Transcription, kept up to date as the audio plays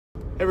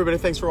Hey everybody,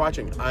 thanks for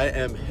watching. I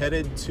am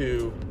headed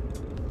to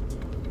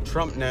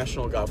Trump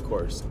National Golf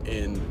Course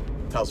in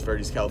Palos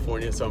Verdes,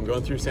 California. So I'm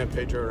going through San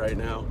Pedro right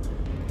now,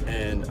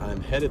 and I'm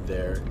headed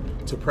there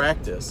to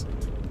practice.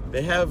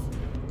 They have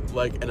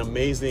like an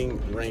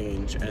amazing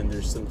range, and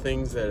there's some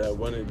things that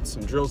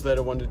some drills that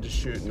I wanted to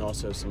shoot, and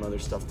also some other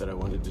stuff that I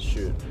wanted to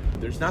shoot.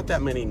 There's not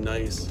that many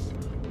nice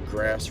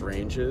grass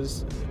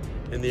ranges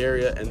in the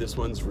area, and this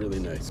one's really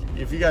nice.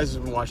 If you guys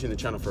have been watching the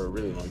channel for a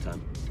really long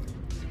time,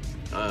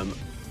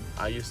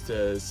 I used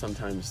to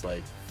sometimes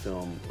like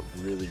film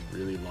really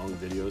long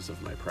videos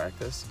of my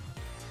practice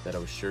that I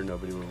was sure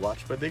nobody would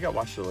watch, but they got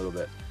watched a little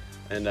bit.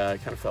 And I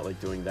kind of felt like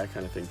doing that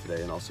kind of thing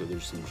today, and also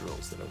there's some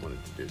drills that I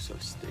wanted to do, so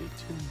stay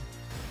tuned.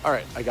 All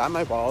right, I got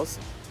my balls,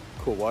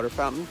 cool water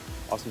fountain,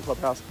 awesome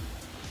clubhouse.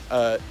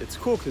 It's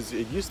cool because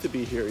it used to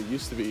be here, it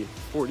used to be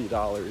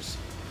 $40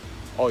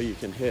 all you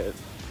can hit,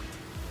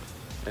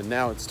 and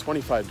now it's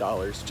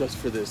 $25 just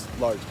for this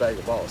large bag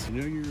of balls.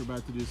 You know you're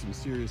about to do some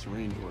serious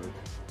range work.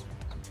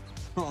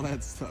 All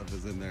that stuff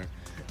is in there,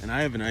 and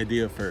I have an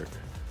idea for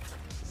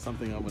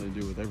something I'm going to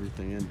do with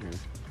everything in here,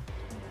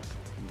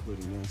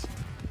 including this.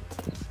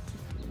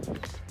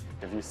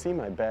 If you see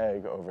my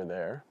bag over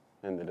there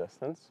in the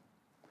distance,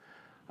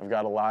 I've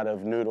got a lot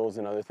of noodles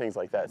and other things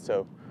like that.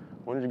 So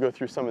I wanted to go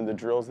through some of the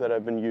drills that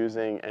I've been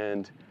using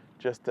and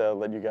just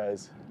let you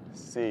guys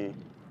see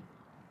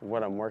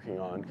what I'm working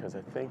on, because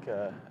I think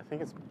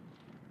it's,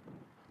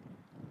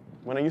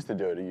 when I used to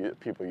do it,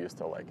 people used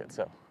to like it.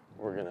 So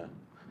we're gonna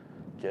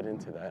get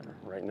into that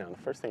right now.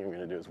 The first thing I'm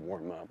gonna do is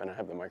warm up, and I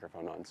have the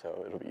microphone on,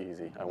 so it'll be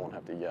easy. I won't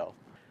have to yell.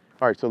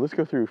 All right, so let's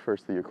go through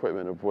first the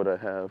equipment of what I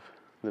have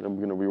that I'm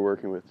gonna be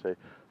working with today.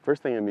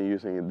 First thing I'm gonna be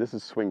using, this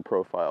is Swing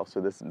Profile.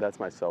 So that's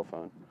my cell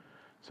phone.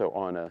 So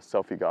on a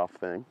selfie golf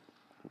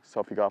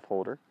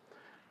holder,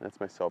 that's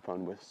my cell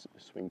phone with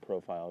Swing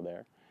Profile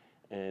there.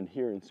 And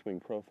here in Swing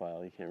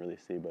Profile, you can't really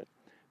see, but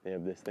they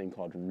have this thing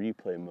called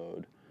replay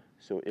mode.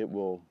 So it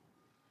will,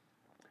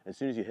 as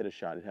soon as you hit a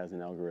shot, it has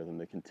an algorithm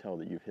that can tell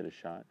that you've hit a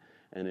shot,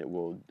 and it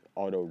will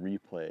auto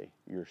replay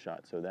your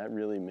shot. So that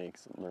really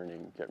makes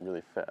learning get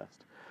really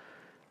fast.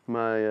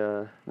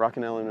 My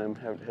Rockin' L&M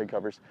head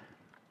covers,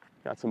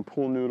 got some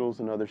pool noodles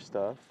and other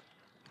stuff.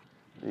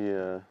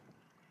 The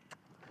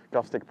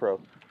Golf Stick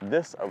Pro.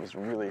 This I was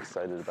really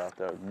excited about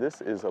though. This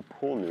is a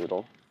pool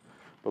noodle,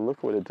 but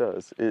look what it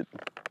does. It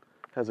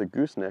has a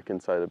gooseneck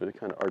inside of it. It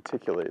kind of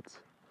articulates.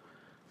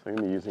 So I'm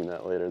gonna be using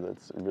that later.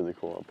 That's really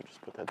cool. I'll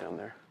just put that down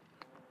there.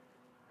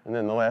 And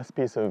then the last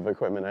piece of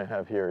equipment I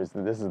have here is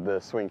this is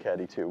the Swing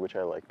Caddy 2, which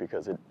I like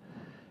because it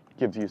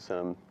gives you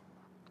some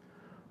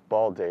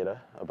ball data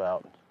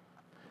about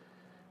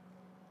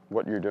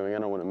what you're doing. I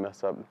don't want to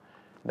mess up.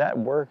 That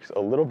works a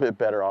little bit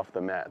better off the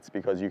mats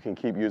because you can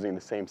keep using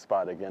the same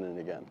spot again and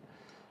again.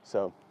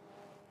 So,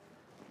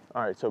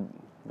 all right, so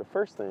the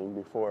first thing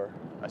before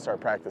I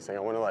start practicing, I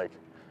want to like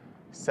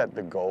set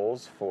the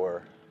goals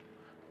for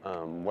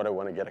what I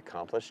want to get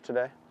accomplished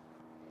today.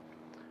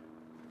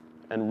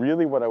 And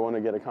really what I want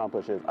to get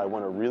accomplished is I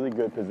want a really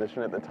good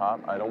position at the top.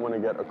 I don't want to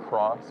get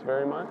across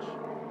very much.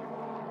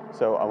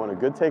 So I want a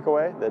good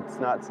takeaway that's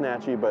not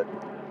snatchy, but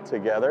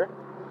together.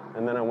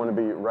 And then I want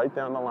to be right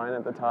down the line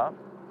at the top.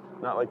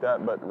 Not like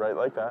that, but right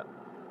like that.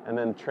 And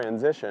then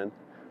transition,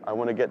 I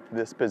want to get to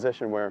this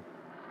position where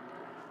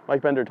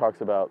Mike Bender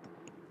talks about,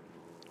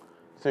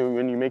 so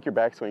when you make your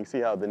backswing, see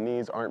how the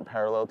knees aren't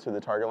parallel to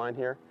the target line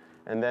here?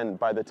 And then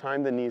by the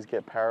time the knees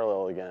get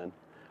parallel again,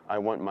 I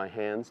want my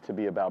hands to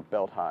be about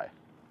belt high.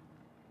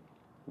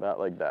 About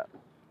like that.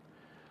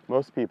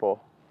 Most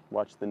people,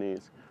 watch the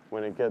knees,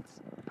 when it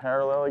gets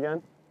parallel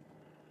again,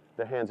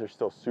 the hands are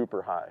still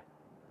super high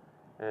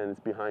and it's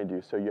behind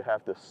you. So you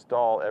have to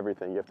stall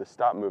everything. You have to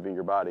stop moving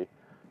your body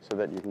so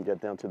that you can get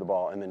down to the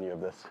ball, and then you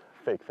have this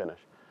fake finish.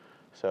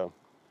 So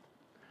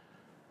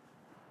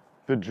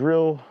the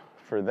drill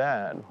for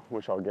that,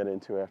 which I'll get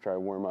into after I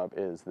warm up,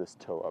 is this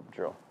toe up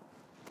drill.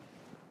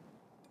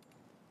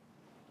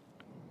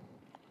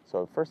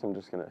 So first I'm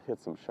just gonna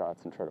hit some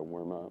shots and try to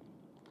warm up.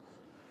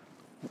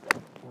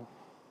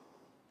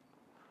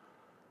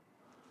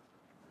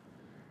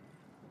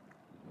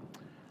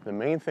 The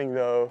main thing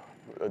though,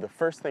 the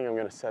first thing I'm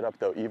gonna set up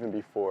though, even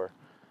before,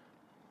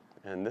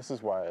 and this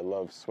is why I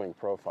love Swing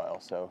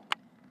Profile, so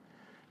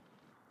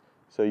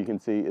you can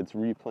see it's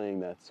replaying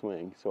that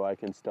swing, so I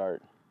can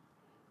start,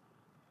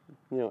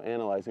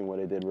 analyzing what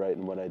I did right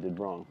and what I did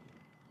wrong.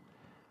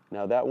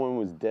 Now that one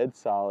was dead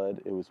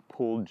solid, it was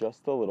pulled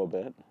just a little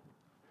bit.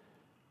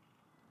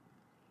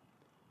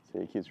 See,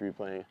 it keeps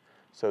replaying.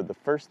 So the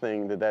first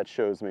thing that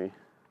shows me,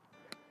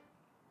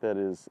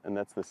 and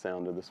that's the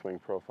sound of the Swing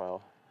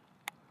Profile.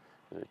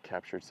 It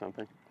captured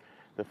something.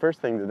 The first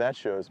thing that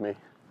shows me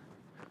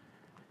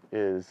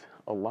is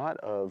a lot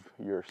of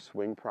your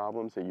swing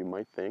problems that you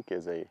might think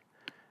is an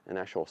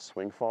actual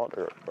swing fault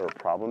or a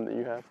problem that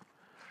you have.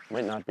 It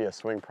might not be a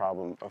swing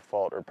problem, a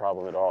fault or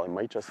problem at all. It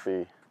might just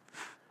be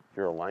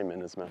your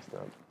alignment is messed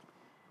up.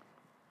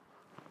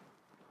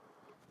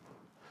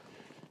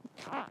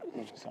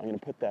 So I'm going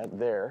to put that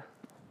there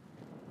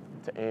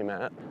to aim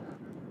at.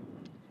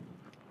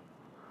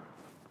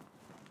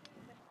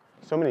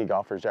 so many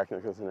golfers, Jack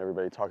Nicklaus and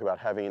everybody, talk about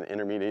having an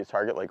intermediate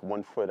target, like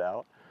 1 foot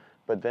out.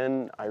 But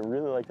then I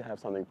really like to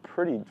have something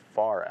pretty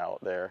far out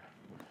there.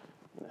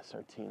 I'm gonna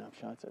start teeing up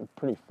shots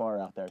pretty far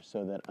out there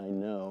so that I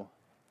know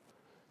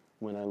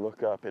when I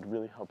look up, it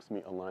really helps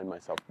me align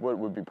myself. What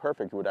would be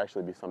perfect would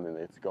actually be something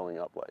that's going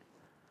up like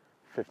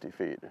 50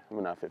 feet.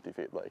 Well, not 50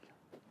 feet, like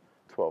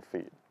 12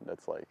 feet.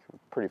 That's like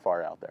pretty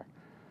far out there,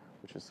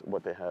 which is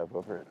what they have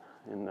over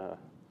in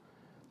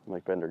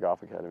like Bender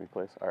Golf Academy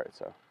place. All right,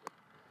 so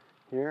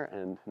here,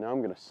 and now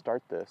I'm gonna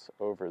start this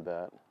over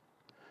that,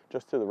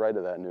 just to the right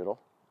of that noodle.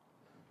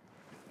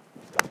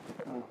 It's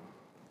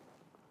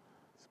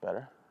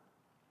better.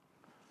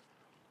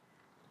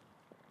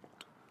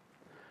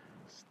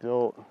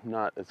 Still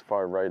not as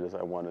far right as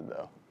I wanted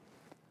though.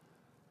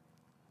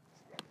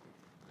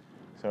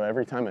 So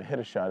every time I hit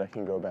a shot, I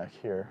can go back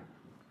here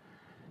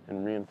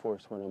and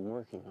reinforce what I'm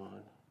working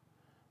on.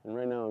 And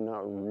right now I'm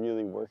not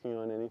really working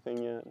on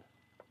anything yet.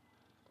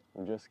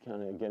 I'm just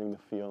kind of getting the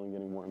feel and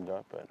getting warmed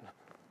up, but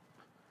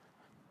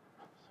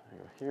so I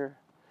go here.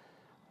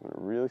 I'm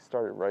gonna really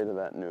start it right at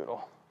that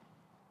noodle.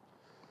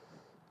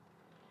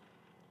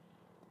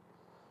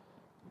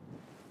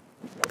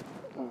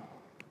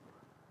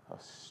 I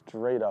was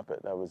straight up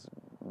it, that was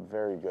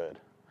very good.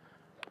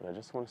 But I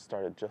just want to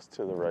start it just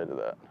to the right of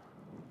that.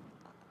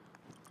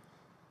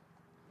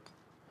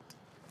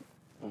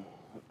 All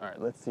right,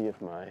 let's see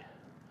if my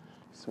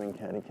swing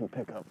caddy can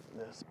pick up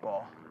this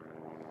ball.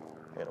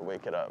 I gotta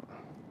wake it up.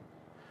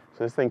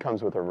 So this thing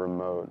comes with a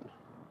remote.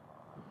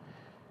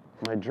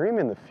 My dream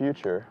in the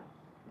future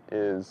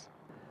is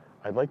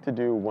I'd like to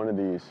do one of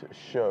these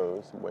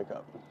shows. Wake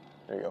up.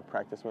 There you go,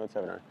 practice mode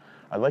 7.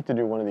 I'd like to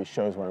do one of these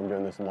shows where I'm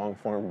doing this long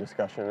form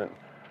discussion,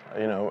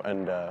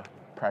 and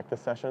practice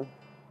session.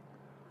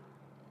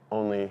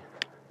 Only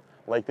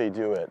like they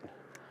do at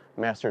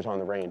Masters on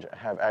the Range,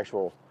 have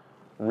actual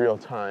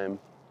real-time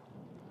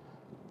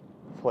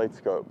flight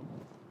scope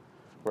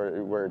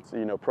where it's,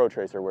 Pro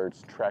Tracer, where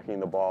it's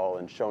tracking the ball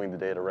and showing the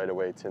data right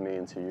away to me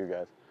and to you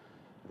guys.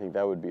 I think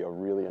that would be a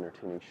really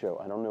entertaining show.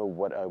 I don't know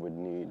what I would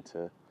need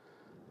to,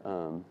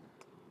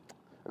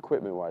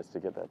 equipment-wise, to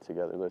get that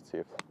together. Let's see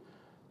if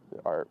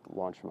our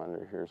launch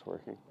monitor here is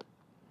working.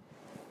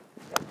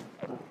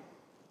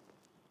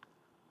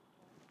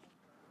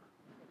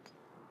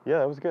 Yeah,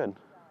 that was good.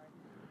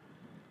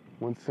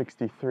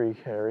 163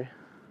 carry.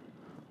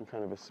 And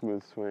kind of a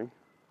smooth swing.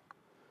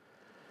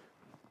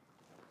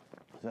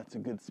 That's a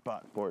good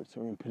spot for it, so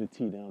we're going to put a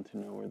tee down to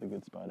know where the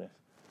good spot is.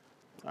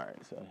 All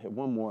right, so hit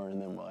one more,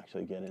 and then we'll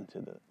actually get into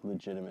the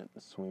legitimate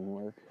swing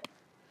work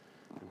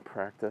and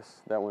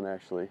practice. That one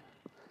actually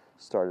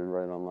started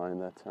right on line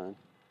that time.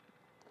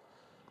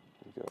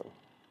 Go.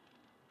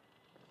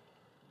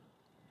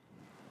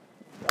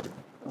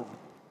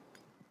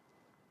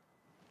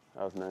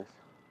 That was nice.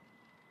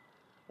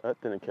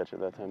 That didn't catch it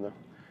that time though.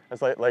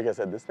 That's like I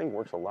said, this thing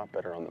works a lot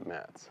better on the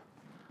mats,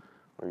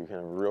 where you can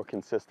have a real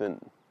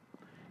consistent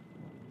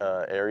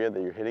area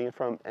that you're hitting it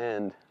from,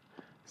 and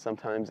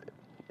sometimes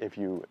if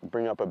you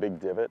bring up a big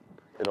divot,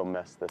 it'll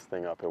mess this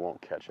thing up. It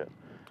won't catch it.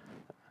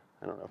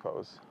 I don't know if I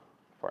was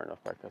far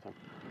enough back that time.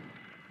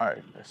 All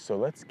right, so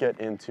let's get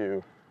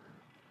into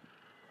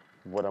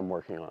what I'm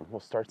working on. We'll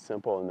start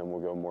simple and then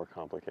we'll go more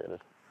complicated.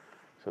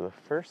 So the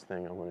first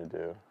thing I want to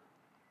do,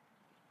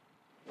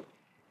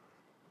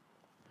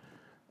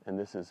 and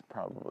this is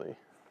probably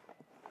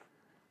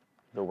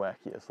the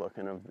wackiest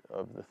looking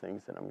of the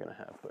things that I'm going to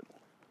have, but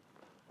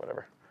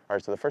whatever. All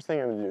right, so the first thing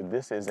I'm going to do,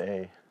 this is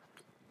a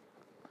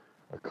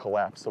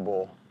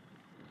collapsible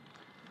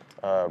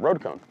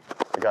road cone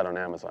I got on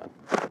Amazon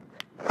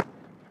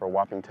for a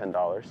whopping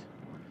 $10.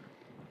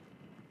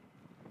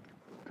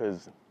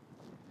 Because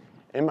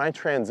in my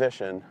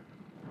transition,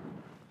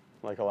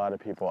 like a lot of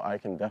people, I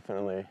can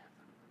definitely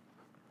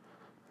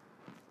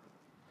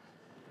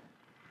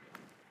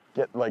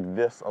get like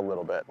this a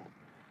little bit,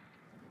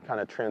 kind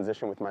of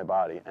transition with my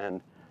body. And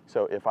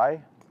so if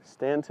I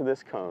stand to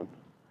this cone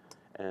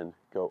and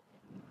go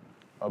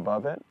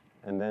above it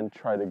and then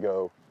try to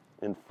go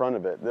in front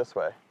of it this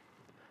way,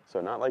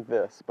 so not like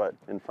this, but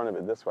in front of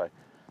it this way,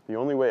 the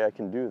only way I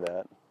can do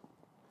that,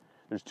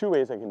 there's two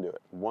ways I can do it.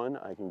 One,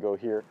 I can go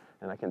here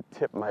and I can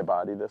tip my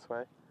body this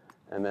way,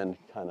 and then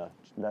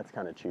that's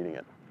kind of cheating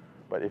it.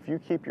 But if you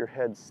keep your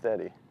head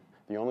steady,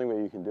 the only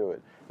way you can do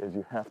it is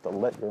you have to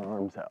let your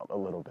arms out a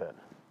little bit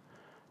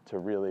to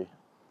really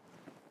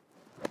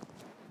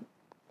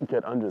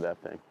get under that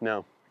thing.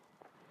 Now,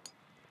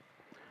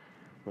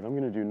 what I'm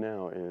going to do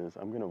now is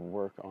I'm going to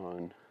work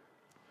on,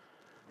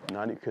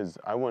 not because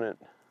I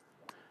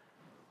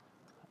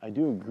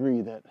do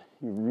agree that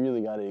you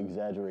really got to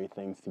exaggerate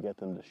things to get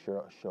them to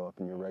show up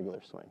in your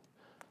regular swing.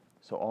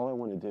 So all I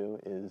want to do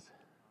is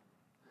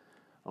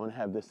I want to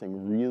have this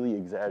thing really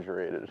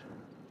exaggerated.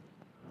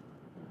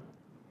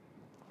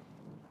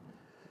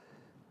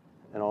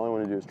 And all I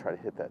want to do is try to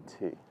hit that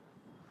tee.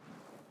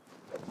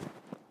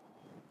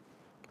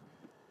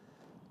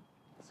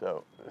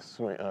 So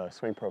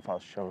swing profile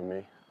is showing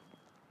me.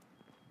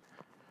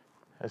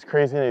 As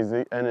crazy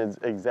and as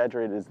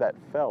exaggerated as that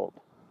felt,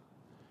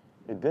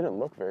 it didn't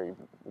look very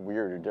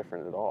weird or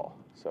different at all.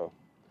 So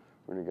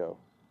we're gonna go.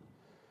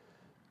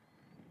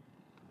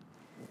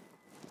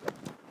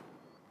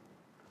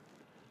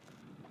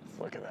 Let's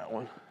look at that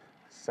one.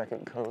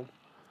 Second cone.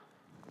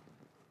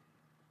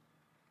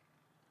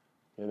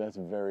 Yeah, that's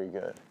very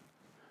good.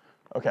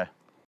 Okay.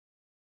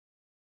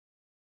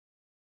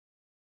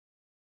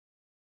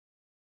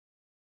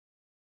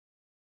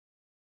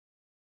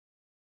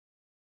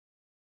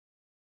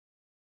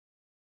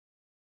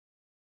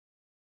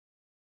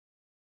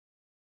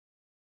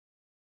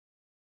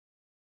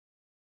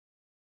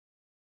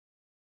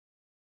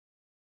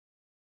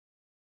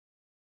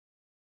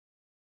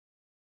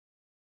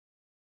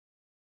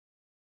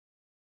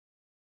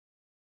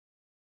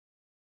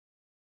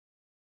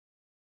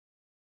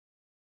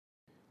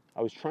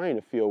 I was trying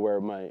to feel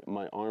where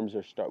my arms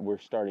were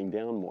starting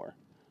down more,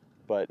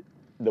 but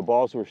the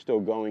balls were still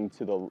going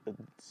to the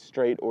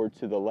straight or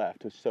to the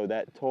left. So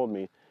that told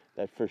me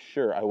that for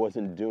sure I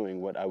wasn't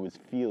doing what I was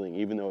feeling,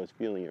 even though I was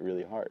feeling it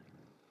really hard.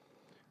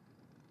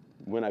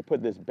 When I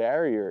put this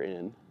barrier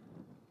in,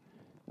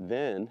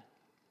 then,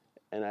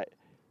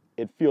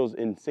 it feels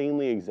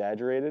insanely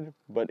exaggerated,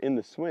 but in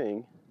the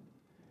swing,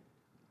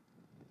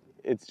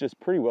 it's just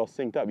pretty well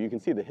synced up. You can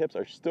see the hips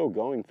are still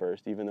going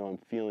first, even though I'm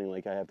feeling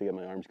like I have to get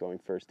my arms going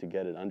first to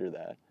get it under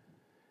that.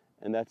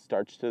 And that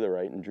starts to the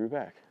right and drew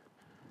back.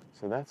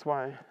 So that's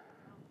why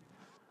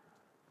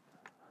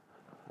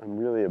I'm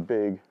really a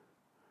big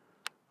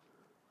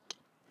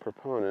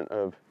proponent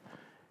of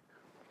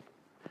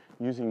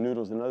using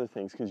noodles and other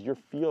things, because your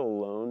feel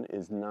alone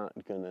is not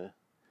gonna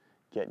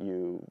get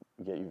you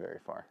very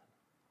far.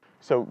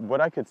 So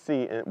what I could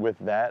see with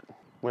that,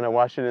 when I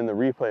watched it in the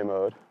replay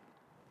mode,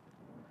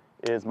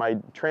 is my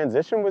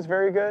transition was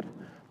very good,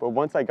 but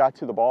once I got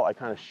to the ball, I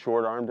kind of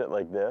short-armed it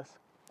like this,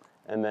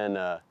 and then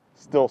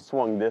still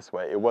swung this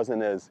way. It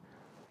wasn't as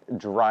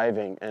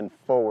driving and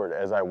forward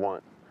as I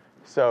want.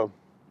 So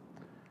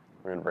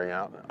we're gonna bring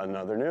out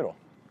another noodle.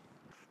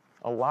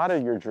 A lot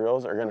of your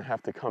drills are gonna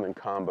have to come in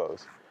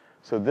combos.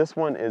 So this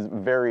one is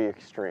very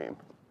extreme.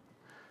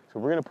 So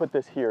we're gonna put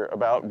this here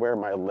about where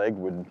my leg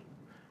would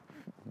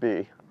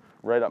be,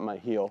 right up my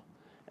heel,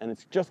 and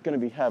it's just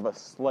gonna have a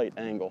slight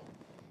angle.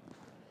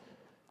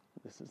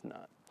 This is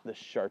not the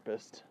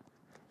sharpest.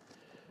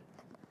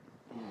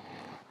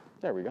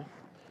 There we go.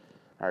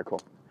 All right,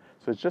 cool.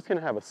 So it's just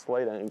gonna have a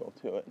slight angle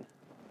to it.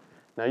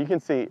 Now you can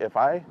see if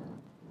I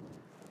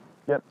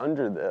get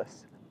under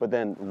this, but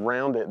then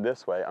round it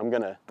this way, I'm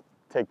gonna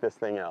take this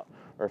thing out.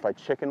 Or if I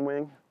chicken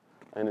wing,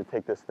 I'm gonna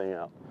take this thing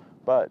out.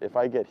 But if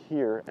I get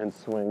here and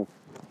swing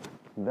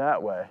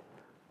that way,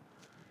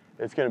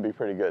 it's gonna be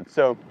pretty good.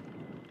 So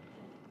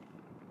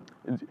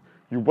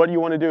what you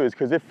wanna do is,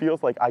 because it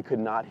feels like I could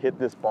not hit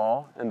this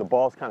ball, and the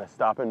ball's kind of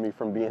stopping me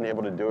from being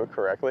able to do it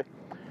correctly.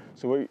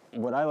 So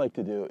what I like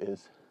to do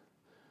is,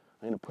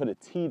 I'm gonna put a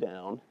tee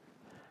down,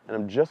 and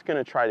I'm just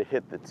gonna try to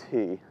hit the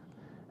tee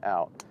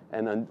out.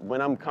 And then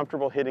when I'm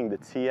comfortable hitting the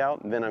tee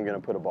out, then I'm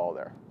gonna put a ball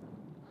there.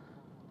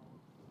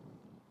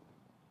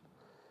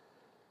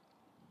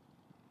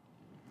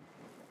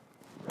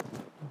 It's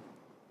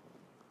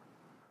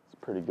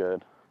pretty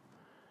good.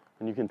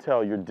 And you can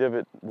tell your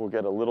divot will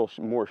get a little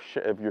more,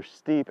 if you're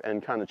steep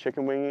and kind of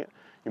chicken winging it,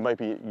 you might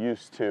be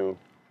used to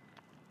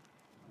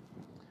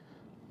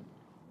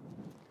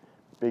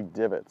big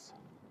divots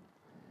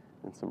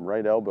and some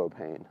right elbow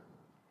pain.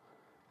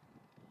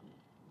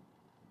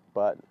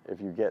 But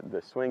if you get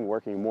the swing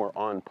working more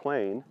on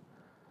plane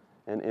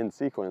and in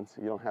sequence,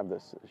 you don't have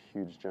this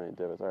huge giant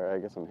divots. All right, I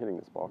guess I'm hitting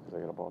this ball because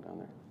I got a ball down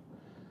there.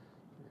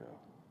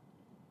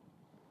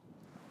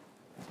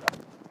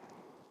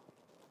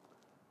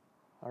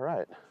 All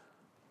right.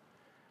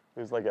 It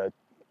was like a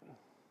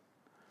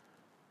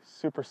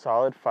super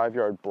solid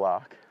 5-yard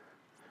block,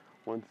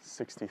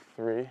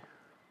 163.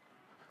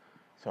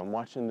 So I'm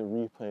watching the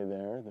replay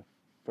there, the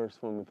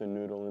first one with the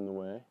noodle in the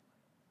way.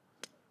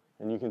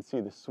 And you can see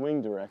the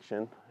swing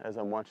direction as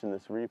I'm watching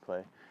this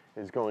replay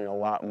is going a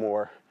lot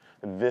more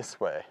this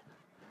way,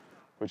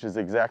 which is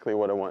exactly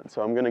what I want.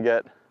 So I'm gonna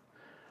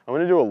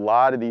do a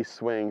lot of these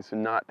swings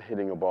not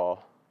hitting a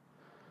ball.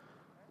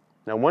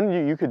 Now, one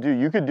you could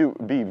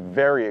be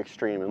very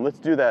extreme, and let's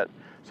do that.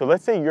 So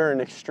let's say you're an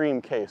extreme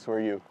case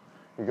where you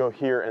go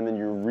here and then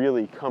you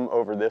really come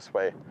over this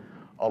way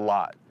a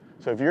lot.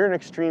 So if you're an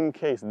extreme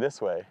case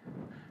this way,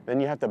 then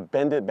you have to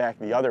bend it back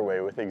the other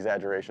way with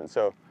exaggeration.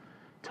 So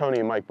Tony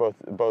and Mike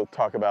both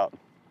talk about,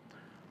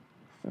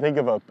 think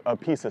of a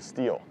piece of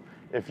steel.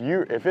 If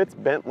it's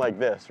bent like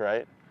this,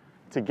 right,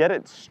 to get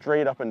it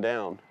straight up and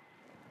down,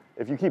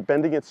 if you keep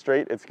bending it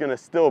straight, it's gonna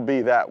still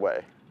be that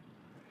way.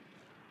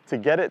 To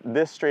get it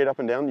this straight up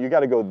and down, you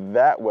gotta go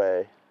that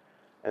way,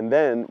 and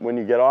then when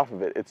you get off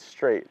of it, it's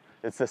straight.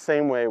 It's the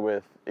same way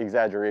with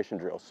exaggeration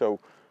drills. So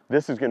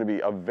this is gonna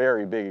be a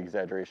very big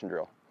exaggeration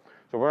drill.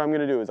 So what I'm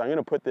gonna do is I'm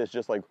gonna put this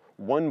just like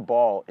one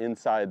ball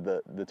inside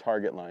the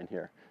target line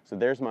here. So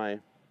there's my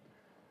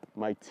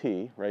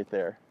tee right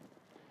there,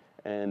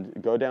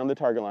 and go down the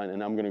target line,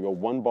 and I'm gonna go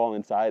one ball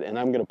inside, and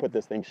I'm gonna put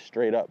this thing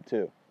straight up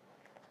too.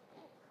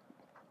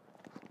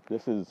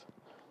 This is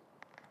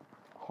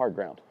hard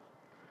ground.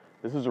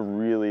 This is a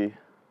really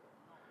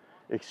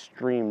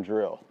extreme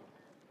drill.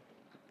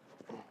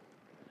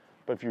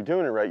 But if you're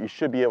doing it right, you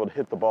should be able to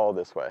hit the ball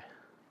this way.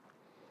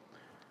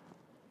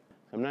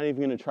 I'm not even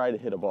going to try to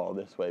hit a ball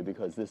this way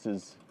because this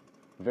is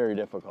very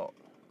difficult.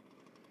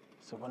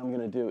 So what I'm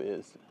going to do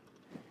is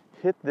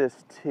hit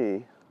this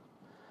tee,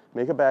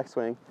 make a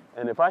backswing,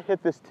 and if I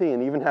hit this tee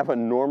and even have a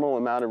normal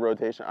amount of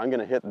rotation, I'm going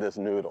to hit this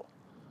noodle.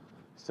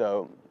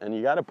 So, and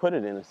you got to put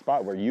it in a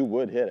spot where you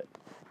would hit it.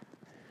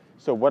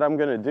 So what I'm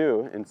going to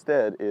do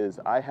instead is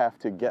I have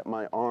to get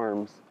my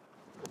arms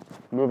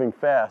moving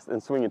fast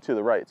and swing it to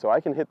the right. So I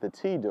can hit the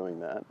tee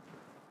doing that.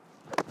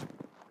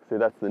 See,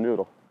 that's the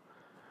noodle.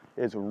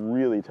 It's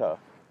really tough.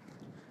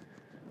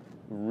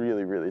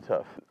 Really, really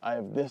tough. I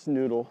have this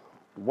noodle,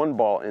 one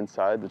ball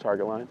inside the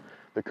target line,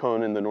 the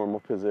cone in the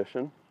normal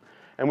position.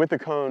 And with the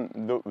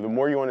cone, the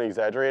more you want to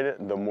exaggerate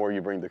it, the more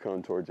you bring the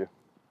cone towards you.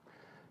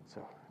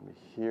 So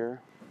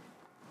here.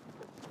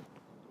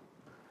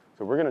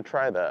 So we're going to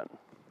try that.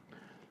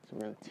 So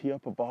we're going to tee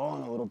up a ball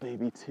on a little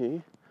baby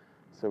tee.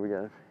 So we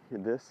got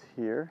this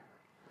here.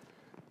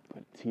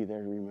 Put a tee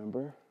there to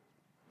remember.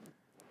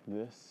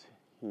 This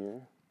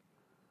here.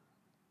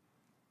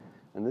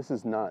 And this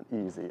is not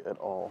easy at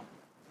all.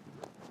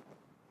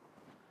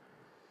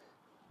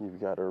 You've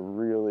got to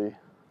really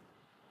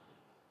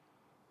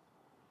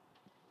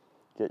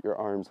get your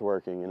arms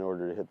working in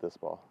order to hit this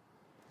ball.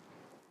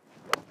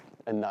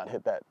 And not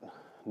hit that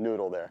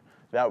noodle there.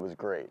 That was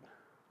great.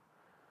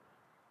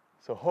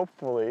 So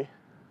hopefully,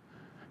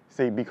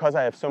 see, because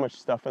I have so much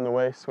stuff in the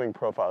way, swing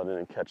profile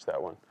didn't catch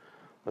that one.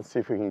 Let's see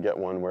if we can get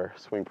one where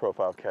swing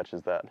profile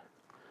catches that.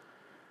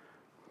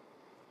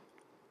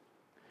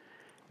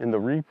 In the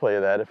replay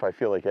of that, if I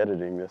feel like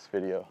editing this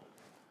video,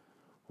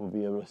 we'll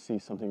be able to see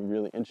something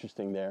really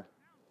interesting there.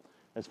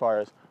 As far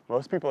as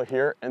most people are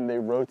here and they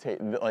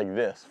rotate like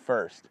this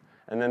first,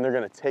 and then they're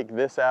going to take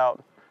this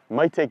out,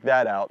 might take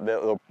that out,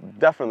 they'll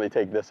definitely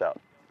take this out.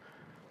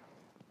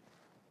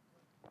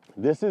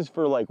 This is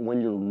for like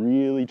when you're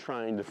really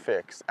trying to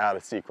fix out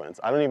of sequence.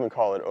 I don't even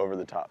call it over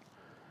the top.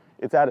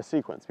 It's out of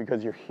sequence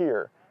because you're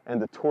here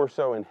and the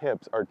torso and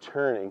hips are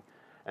turning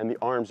and the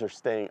arms are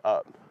staying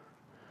up.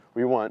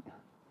 We want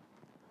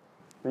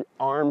the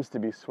arms to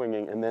be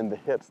swinging and then the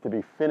hips to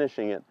be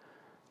finishing it.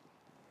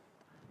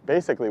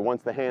 Basically,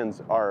 once the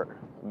hands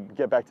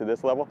get back to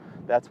this level,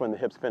 that's when the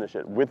hips finish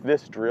it. With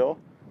this drill,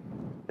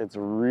 it's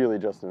really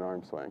just an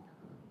arm swing.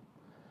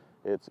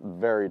 It's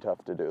very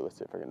tough to do. Let's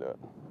see if I can do it.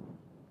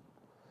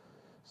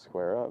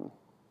 Square up.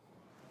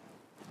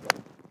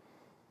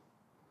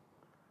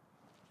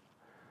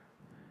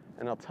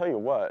 And I'll tell you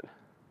what,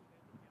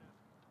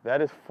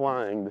 that is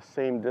flying the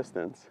same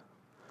distance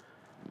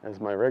as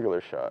my regular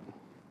shot.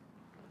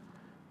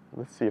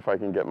 Let's see if I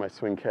can get my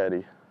swing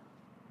caddy.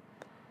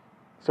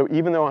 So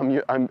even though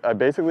I'm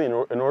basically, in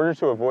order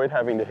to avoid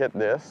having to hit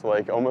this,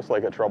 like almost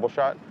like a trouble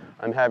shot,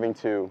 I'm having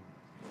to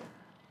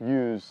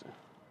use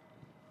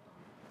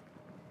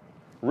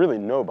really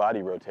no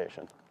body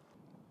rotation.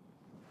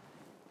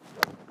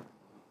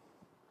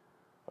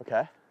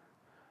 Okay?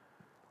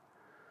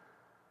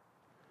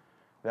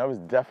 That was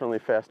definitely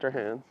faster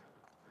hands.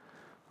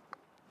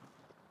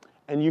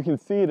 And you can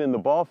see it in the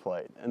ball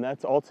flight, and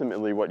that's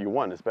ultimately what you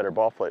want, is better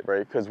ball flight,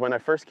 right? Because when I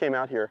first came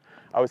out here,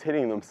 I was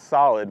hitting them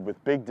solid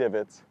with big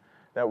divots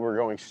that were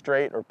going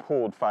straight or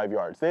pulled 5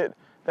 yards. That'd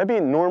be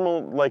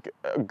normal, like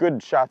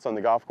good shots on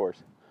the golf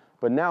course.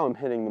 But now I'm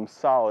hitting them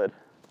solid.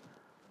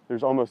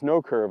 There's almost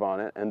no curve on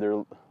it, and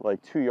they're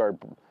like 2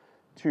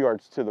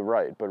 yards to the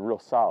right, but real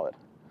solid.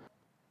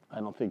 I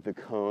don't think the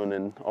cone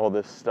and all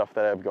this stuff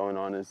that I have going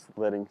on is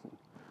letting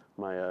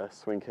my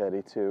swing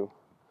caddy to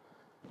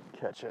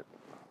catch it.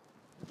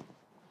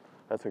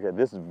 That's okay.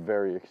 This is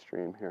very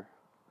extreme here.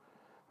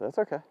 That's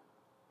okay.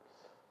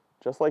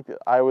 Just like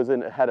I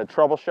had a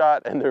trouble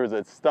shot and there was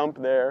a stump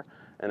there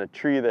and a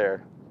tree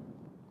there.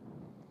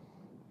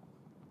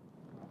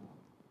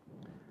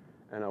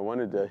 And I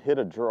wanted to hit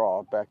a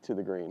draw back to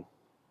the green.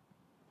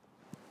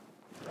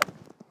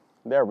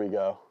 There we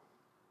go.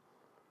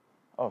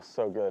 Oh,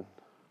 so good.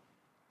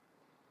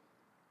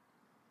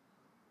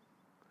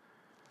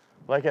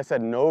 Like I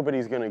said,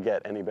 nobody's going to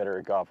get any better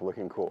at golf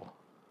looking cool.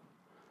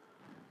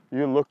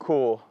 You look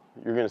cool,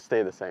 you're going to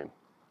stay the same.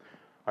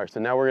 All right,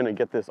 so now we're going to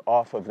get this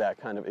off of that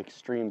kind of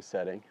extreme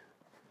setting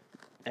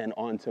and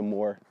onto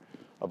more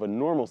of a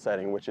normal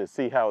setting, which is,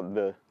 see how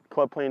the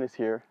club plane is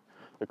here,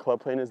 the club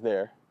plane is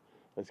there.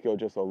 Let's go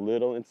just a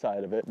little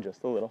inside of it,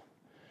 just a little,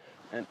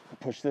 and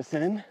push this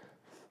in.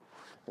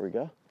 There we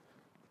go.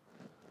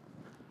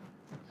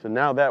 So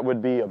now that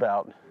would be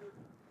about,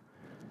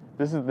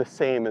 this is the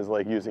same as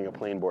like using a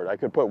plane board. I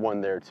could put one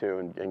there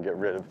too and get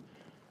rid of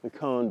the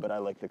cone, but I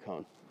like the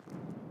cone.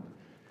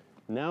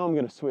 Now I'm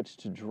going to switch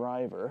to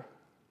driver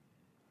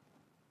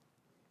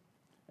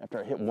after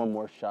I hit one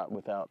more shot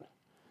without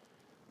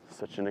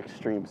such an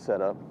extreme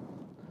setup.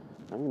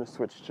 I'm going to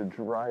switch to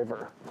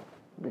driver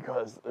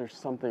because there's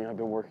something I've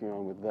been working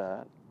on with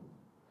that.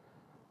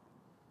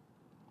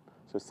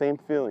 So same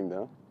feeling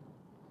though.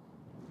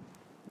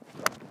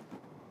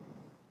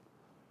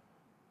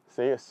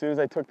 See, as soon as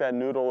I took that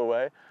noodle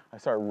away, I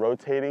started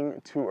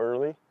rotating too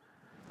early,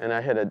 and I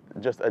had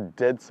just a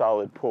dead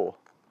solid pull.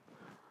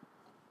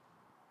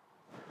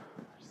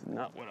 Which is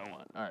not what I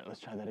want. All right, let's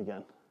try that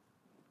again.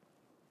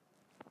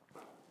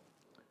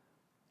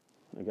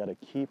 I gotta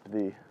keep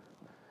the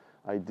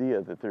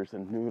idea that there's a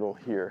noodle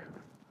here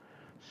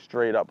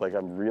straight up, like I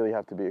really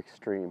have to be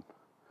extreme.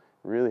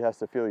 It really has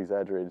to feel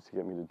exaggerated to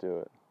get me to do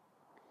it.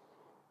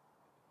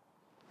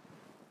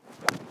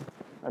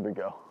 There we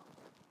go.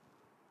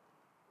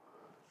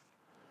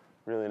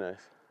 Really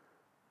nice.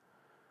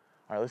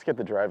 All right, let's get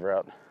the driver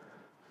out.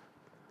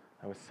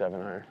 That was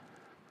 7-iron.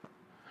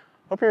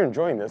 Hope you're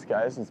enjoying this,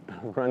 guys. It's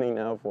been running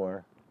now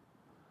for,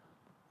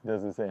 it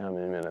doesn't say how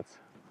many minutes.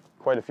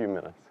 Quite a few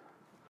minutes.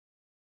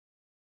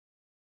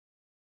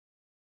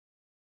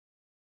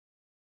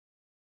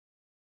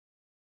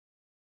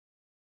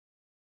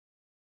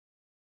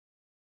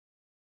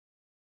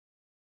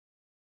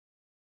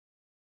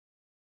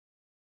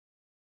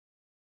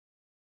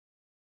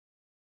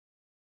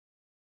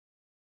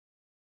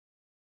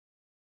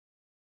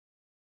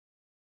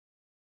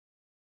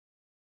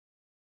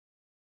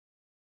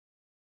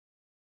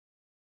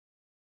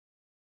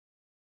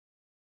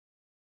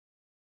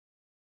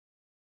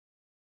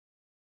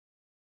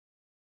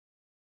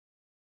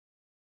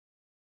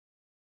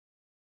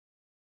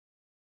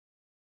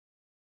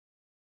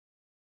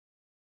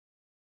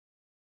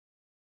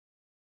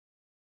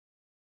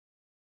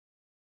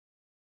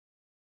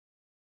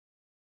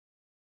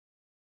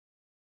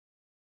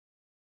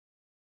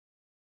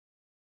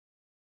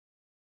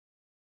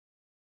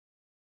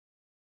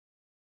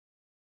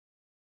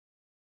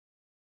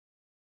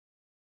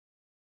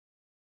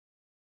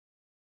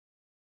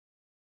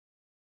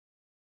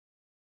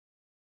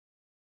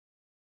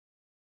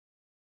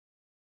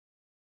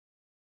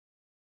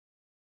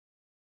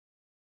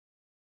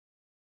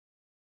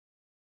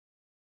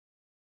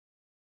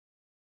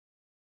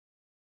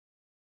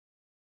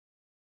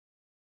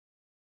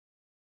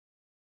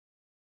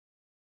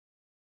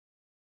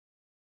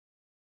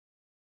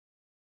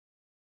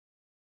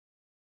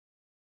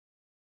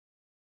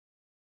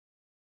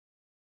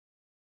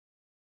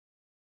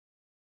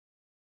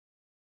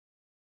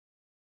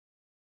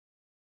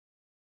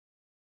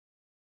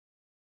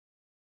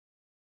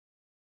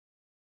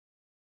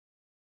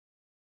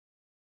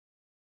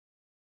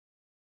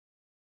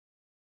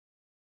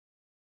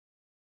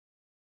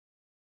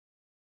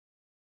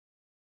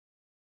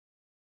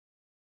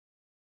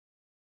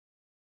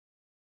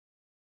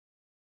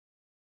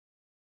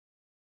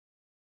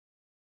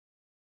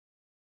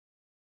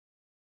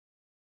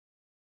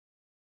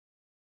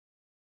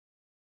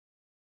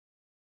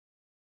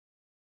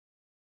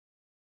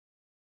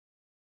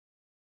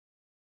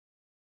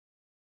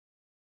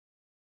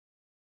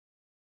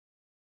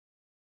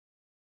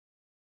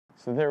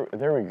 So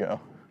there we go.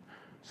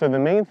 So the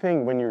main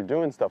thing when you're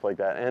doing stuff like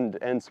that,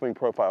 and swing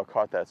profile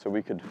caught that, so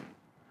we could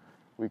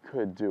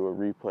do a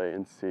replay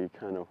and see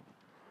kind of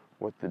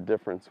what the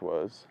difference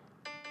was.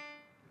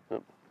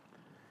 Oh,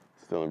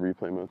 still in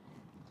replay mode.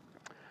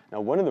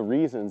 Now, one of the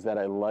reasons that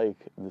I like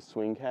the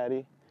Swing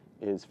Caddy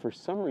is, for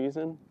some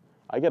reason,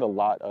 I get a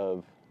lot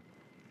of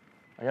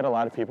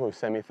people who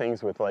send me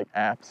things with like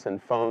apps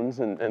and phones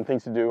and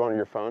things to do on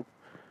your phone.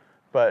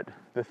 But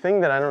the thing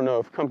that I don't know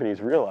if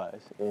companies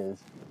realize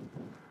is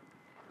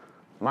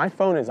my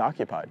phone is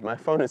occupied. My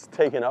phone is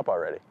taken up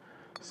already.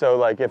 So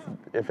like if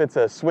it's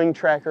a swing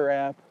tracker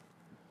app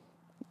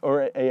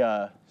or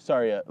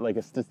like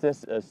a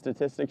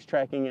statistics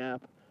tracking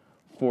app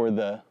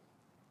for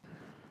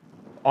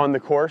on the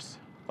course,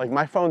 like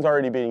my phone's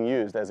already being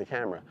used as a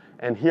camera.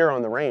 And here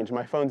on the range,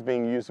 my phone's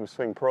being used with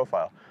swing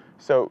profile.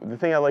 So the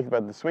thing I like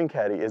about the Swing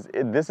Caddy is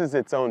this is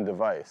its own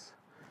device.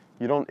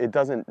 It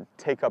doesn't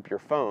take up your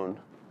phone,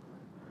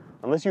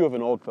 unless you have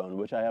an old phone,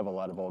 which I have a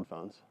lot of old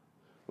phones,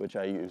 which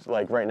I use.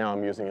 Like right now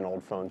I'm using an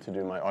old phone to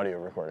do my audio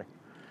recording.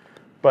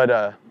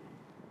 But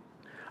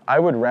I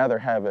would rather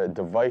have a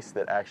device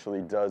that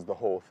actually does the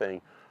whole thing.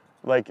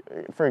 Like,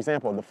 for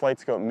example, the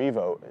FlightScope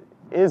Mevo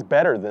is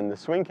better than the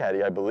Swing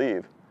Caddy, I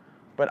believe,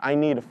 but I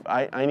need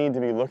to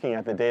be looking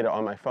at the data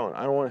on my phone.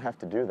 I don't want to have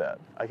to do that.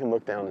 I can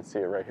look down and see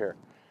it right here.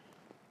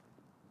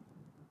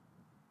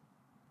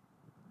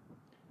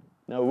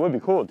 Now, it would be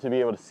cool to be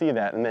able to see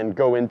that and then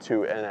go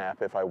into an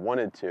app if I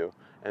wanted to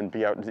and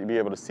be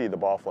able to see the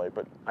ball flight,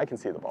 but I can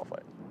see the ball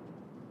flight.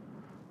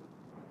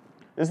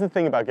 This is the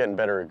thing about getting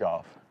better at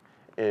golf,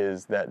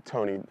 is that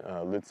Tony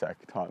Lutzak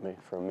taught me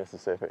from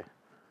Mississippi.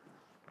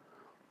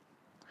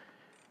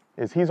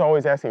 Is he's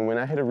always asking, when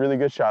I hit a really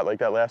good shot, like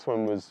that last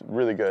one was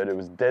really good, it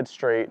was dead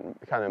straight,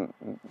 kind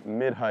of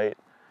mid-height,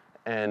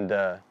 and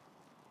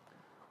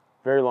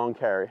very long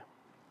carry.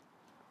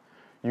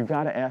 You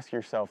got to ask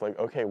yourself, like,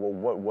 okay, well,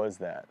 what was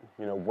that?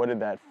 You know, what did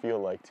that feel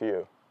like to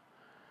you?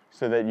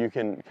 So that you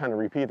can kind of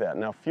repeat that.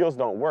 Now, feels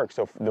don't work,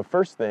 so the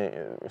first thing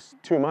is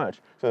too much.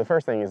 So the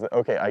first thing is, that,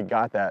 okay, I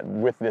got that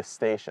with this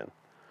station.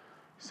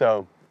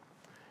 So,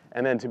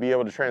 and then to be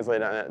able to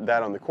translate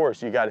that on the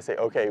course, you got to say,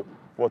 okay,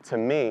 well, to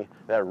me,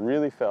 that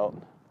really felt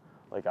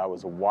like I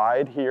was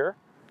wide here,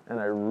 and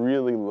I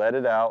really let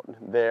it out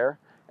there,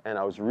 and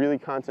I was really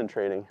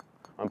concentrating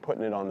on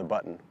putting it on the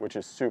button, which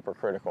is super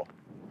critical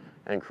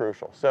and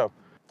crucial. So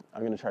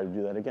I'm gonna try to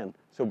do that again.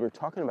 So we're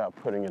talking about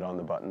putting it on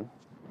the button.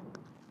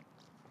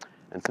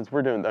 And since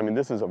we're doing, I mean,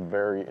 this is a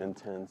very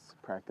intense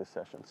practice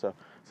session. So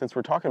since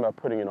we're talking about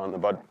putting it on the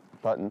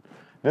button,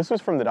 this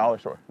was from the dollar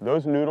store.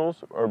 Those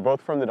noodles are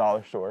both from the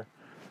dollar store.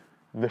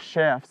 The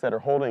shafts that are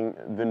holding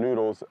the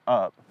noodles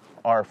up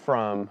are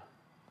from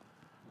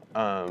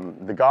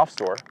the golf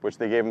store, which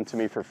they gave them to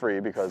me for free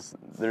because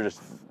they're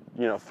just,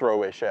 you know,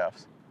 throwaway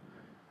shafts.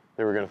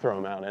 They were gonna throw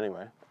them out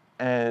anyway.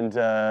 And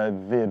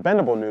the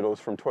bendable noodles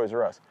from Toys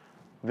R Us.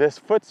 This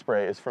foot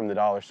spray is from the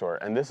dollar store,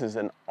 and this is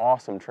an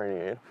awesome training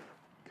aid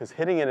because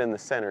hitting it in the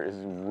center is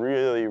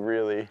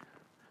really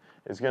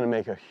gonna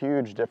make a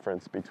huge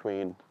difference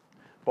between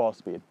ball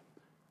speed.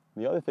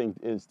 The other thing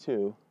is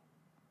too,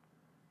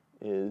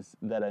 is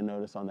that I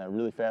noticed on that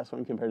really fast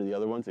one compared to the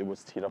other ones, it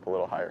was teed up a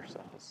little higher. So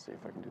let's see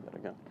if I can do that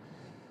again.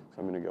 So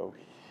I'm gonna go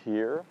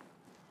here,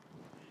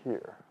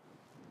 here.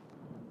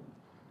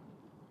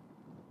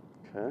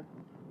 Okay,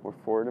 more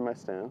forward in my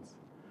stance.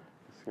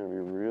 It's gonna be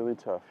really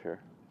tough here.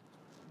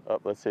 Oh,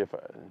 let's see if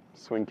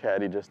swing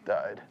caddy just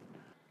died.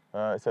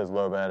 It says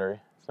low battery.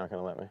 It's not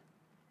gonna let me.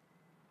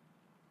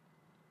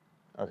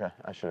 Okay,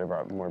 I should have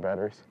brought more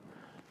batteries.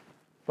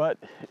 But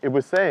it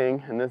was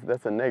saying, and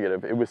that's a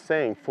negative, it was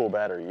saying full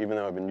battery, even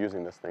though I've been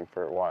using this thing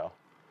for a while.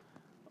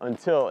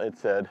 Until it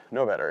said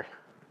no battery.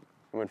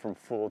 It went from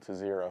full to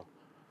 0,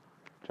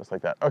 just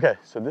like that. Okay,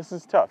 so this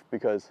is tough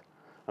because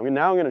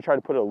now I'm gonna try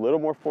to put it a little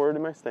more forward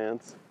in my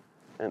stance,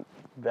 and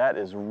that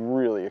is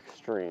really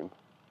extreme,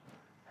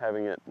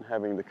 having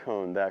the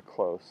cone that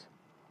close.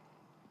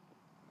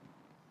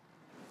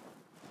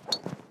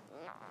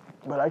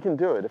 But I can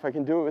do it. If I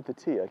can do it with the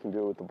tee, I can do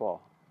it with the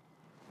ball.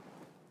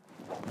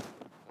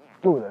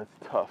 Ooh, that's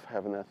tough,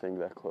 having that thing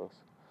that close.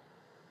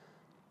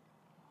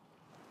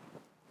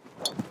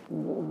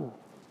 Ooh.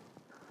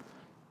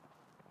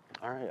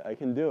 All right, I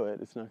can do it.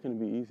 It's not going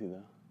to be easy,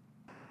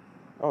 though.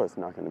 Oh, it's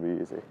not going to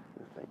be easy.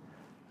 This thing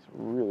is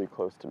really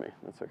close to me.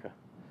 That's okay.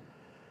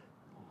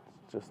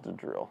 It's just a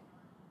drill.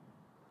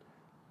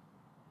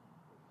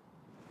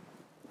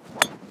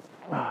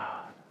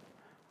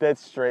 Dead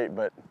straight,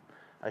 but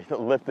I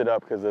lifted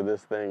up because of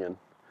this thing. And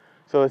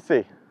so let's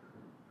see.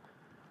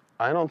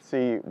 I don't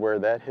see where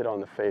that hit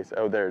on the face.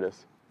 Oh, there it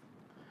is.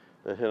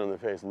 That hit on the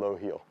face, low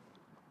heel.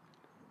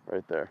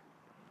 Right there.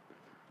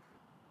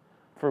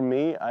 For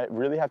me, I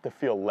really have to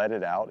feel let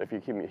it out if you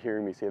keep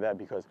hearing me say that,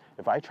 because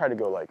if I try to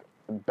go like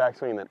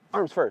backswing and then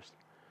arms first,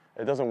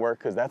 it doesn't work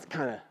because that's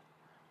kind of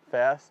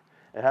fast.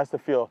 It has to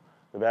feel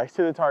the back's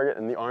to the target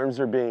and the arms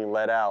are being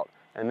let out.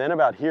 And then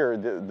about here,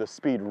 the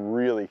speed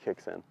really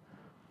kicks in.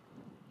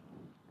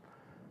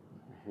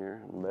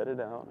 Here, let it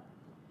out.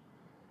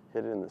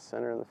 Hit it in the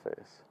center of the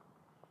face.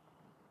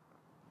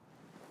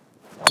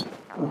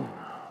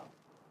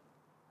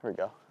 There we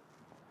go.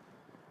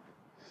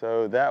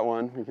 So that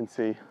one, you can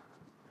see,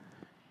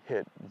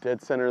 hit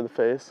dead center of the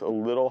face, a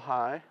little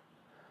high.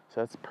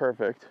 So that's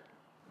perfect.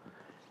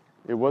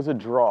 It was a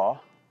draw.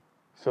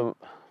 So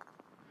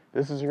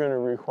this is going to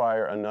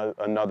require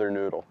another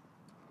noodle,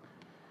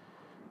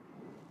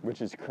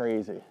 which is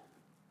crazy.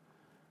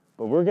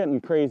 But we're getting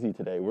crazy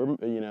today.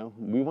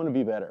 We want to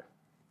be better.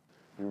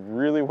 We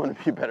really want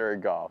to be better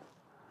at golf.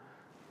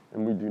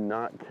 And we do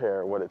not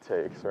care what it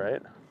takes,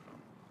 right?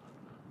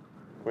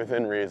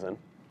 Within reason.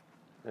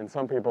 And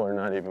some people are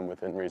not even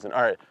within reason.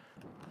 All right,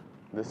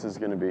 this is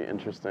going to be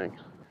interesting.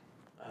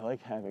 I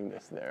like having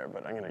this there,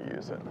 but I'm going to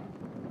use it.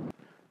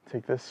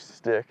 Take this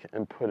stick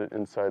and put it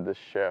inside this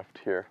shaft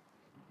here.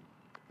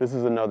 This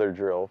is another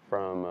drill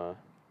from,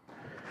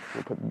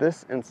 put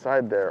this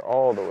inside there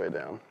all the way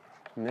down.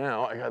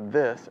 Now I got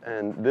this,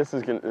 and this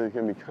is gonna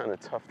be kind of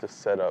tough to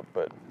set up,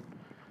 but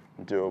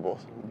doable.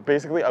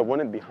 Basically, I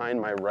want it behind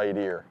my right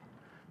ear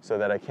so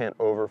that I can't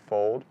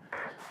overfold.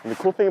 And the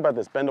cool thing about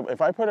this bendable, if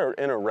I put it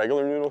in a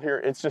regular noodle here,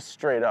 it's just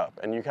straight up,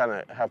 and you kind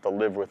of have to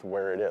live with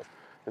where it is.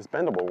 This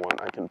bendable one,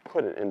 I can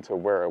put it into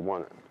where I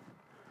want it.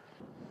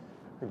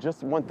 I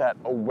just want that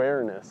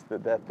awareness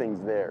that that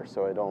thing's there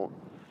so I don't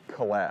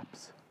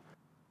collapse.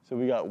 So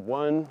we got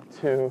 1,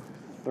 2,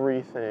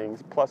 3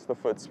 things, plus the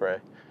foot spray.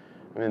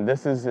 I mean,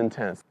 this is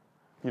intense.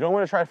 You don't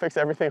want to try to fix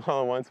everything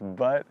all at once,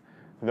 but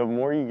the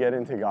more you get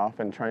into golf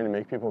and trying to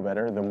make people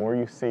better, the more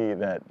you see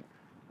that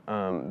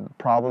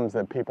problems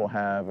that people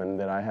have and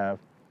that I have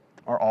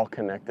are all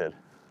connected.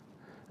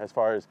 As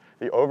far as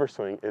the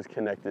overswing is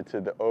connected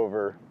to the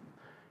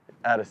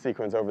out of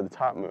sequence over the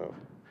top move.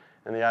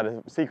 And the out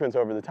of sequence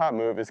over the top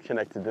move is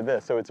connected to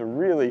this. So it's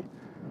a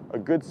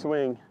good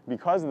swing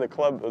because of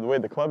the way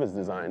the club is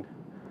designed.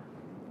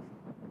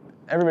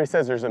 Everybody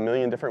says there's a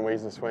million different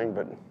ways to swing,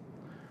 but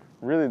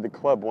really the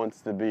club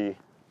wants to be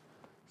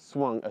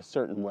swung a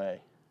certain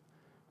way.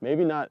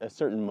 Maybe not a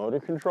certain motor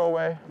control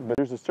way, but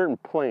there's a certain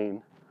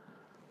plane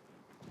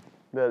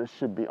that it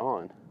should be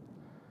on.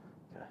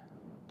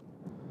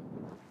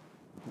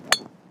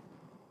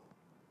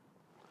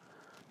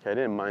 Okay, I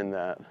didn't mind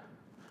that.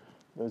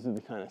 Those are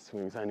the kind of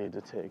swings I need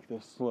to take,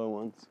 those slow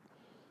ones.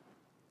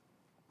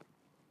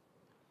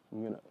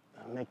 I'm gonna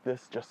make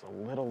this just a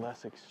little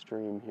less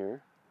extreme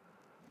here.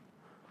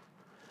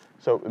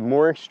 So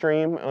more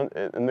extreme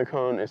in the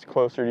cone is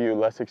closer to you,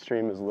 less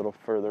extreme is a little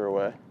further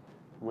away.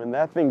 When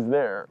that thing's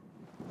there,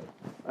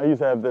 I used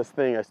to have this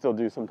thing I still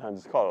do sometimes,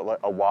 it's called like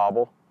a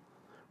wobble,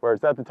 where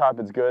it's at the top,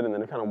 it's good, and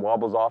then it kind of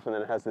wobbles off and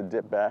then it has to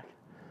dip back.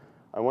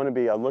 I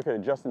look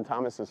at Justin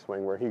Thomas's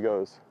swing where he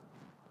goes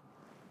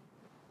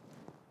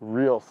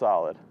real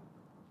solid.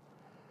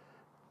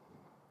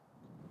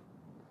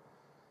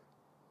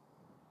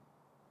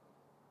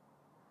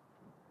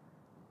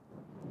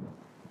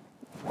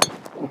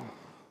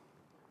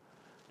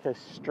 Okay,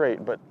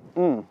 straight, but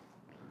I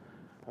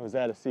was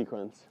out of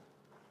sequence.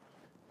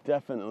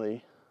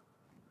 Definitely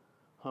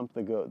hump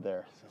the goat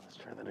there. So let's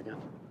try that again.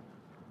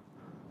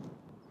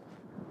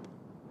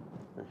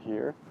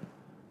 Here.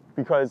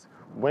 Because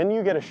when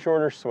you get a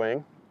shorter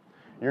swing,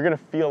 you're gonna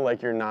feel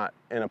like you're not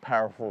in a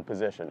powerful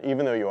position,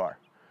 even though you are.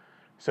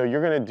 So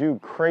you're gonna do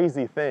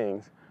crazy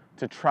things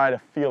to try to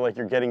feel like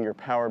you're getting your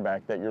power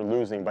back that you're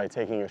losing by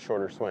taking a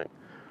shorter swing.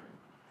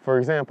 For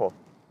example,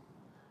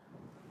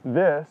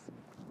 this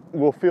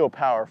will feel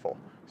powerful.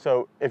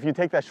 So if you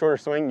take that shorter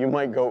swing, you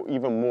might go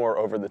even more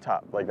over the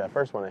top, like that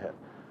first one I hit.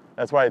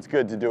 That's why it's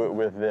good to do it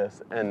with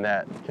this and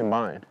that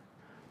combined.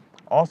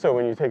 Also,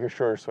 when you take a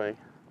shorter swing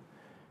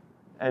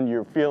and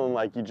you're feeling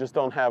like you just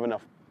don't have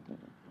enough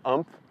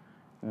oomph,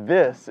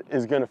 this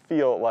is gonna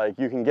feel like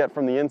you can get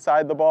from the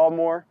inside the ball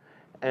more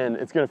and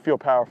it's gonna feel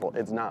powerful.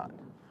 It's not.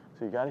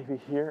 So you gotta be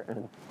here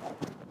and...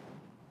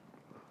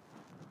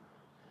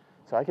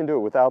 So I can do it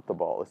without the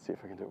ball. Let's see if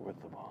I can do it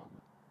with the ball.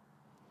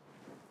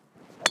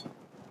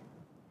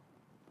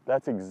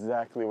 That's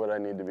exactly what I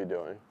need to be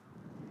doing.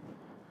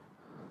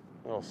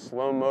 A little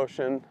slow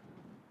motion,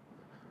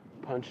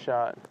 punch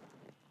shot.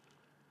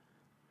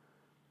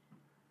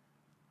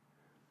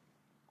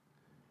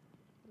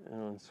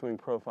 And on swing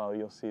profile,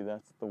 you'll see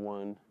that's the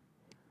one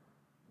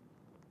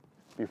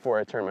before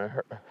I turn my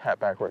hat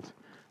backwards.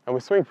 And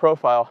with swing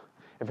profile,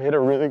 if I hit a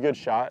really good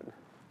shot,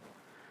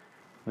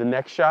 the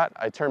next shot,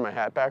 I turn my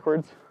hat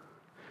backwards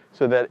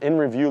so that in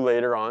review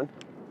later on,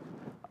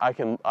 I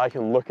can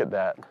look at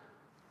that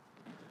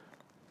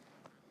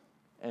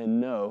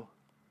and know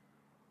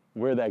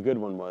where that good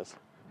one was.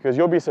 Because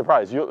you'll be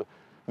surprised.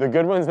 The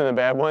good ones and the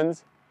bad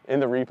ones in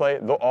the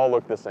replay, they'll all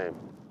look the same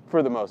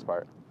for the most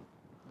part.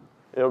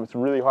 It's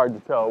really hard to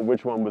tell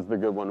which one was the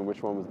good one and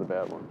which one was the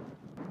bad one.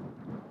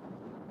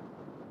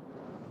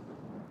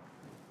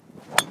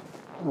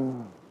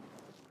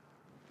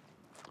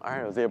 All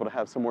right, I was able to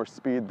have some more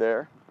speed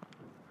there.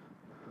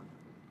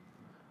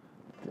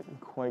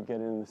 Didn't quite get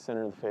in the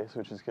center of the face,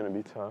 which is going to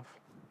be tough.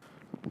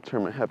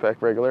 Turn my hat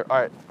back regular. All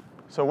right,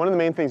 so one of the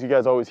main things you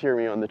guys always hear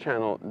me on the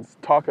channel is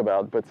talk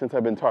about, but since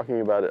I've been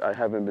talking about it, I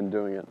haven't been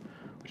doing it,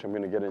 which I'm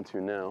going to get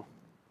into now,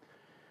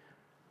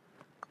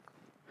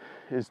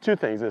 is two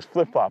things. Is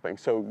flip-flopping.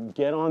 So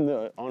get on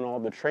all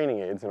the training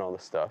aids and all the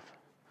stuff,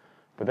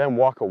 but then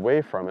walk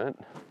away from it,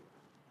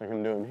 like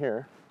I'm doing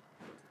here,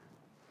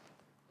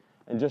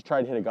 and just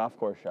try to hit a golf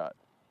course shot.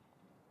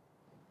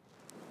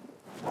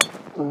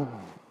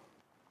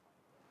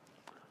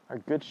 A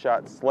good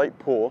shot, slight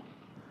pull,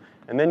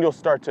 and then you'll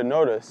start to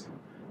notice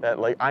that,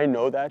 like, I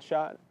know that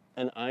shot,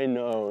 and I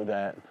know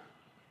that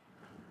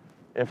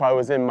if I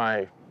was in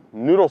my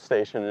noodle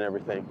station and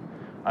everything,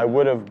 I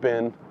would have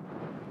been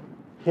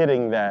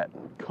hitting that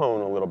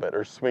cone a little bit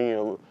or swinging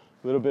a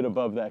little bit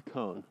above that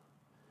cone.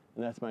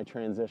 And that's my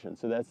transition.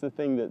 So that's the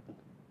thing that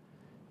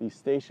these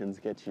stations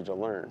get you to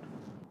learn.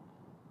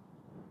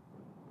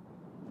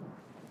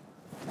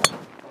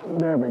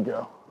 There we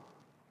go.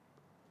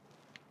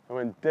 I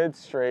went dead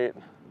straight.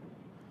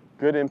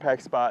 Good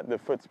impact spot. The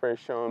foot spray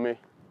showing me.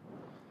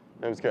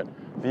 That was good.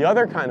 The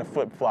other kind of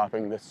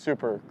flip-flopping that's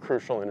super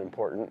crucial and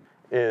important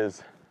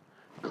is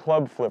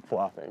club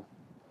flip-flopping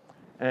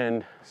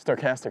and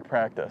stochastic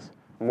practice,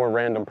 more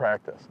random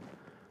practice.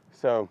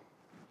 So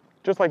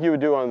just like you would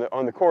do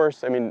on the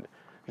course, I mean,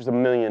 there's a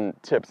million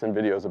tips and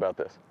videos about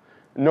this.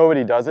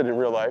 Nobody does it in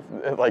real life.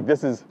 Like,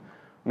 this is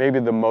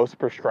maybe the most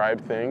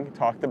prescribed thing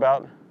talked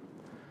about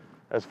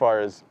as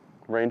far as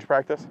range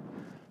practice,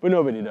 but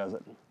nobody does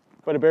it.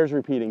 But it bears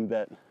repeating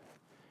that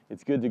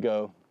it's good to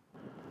go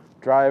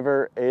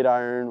driver,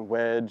 8-iron,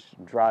 wedge,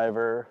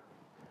 driver,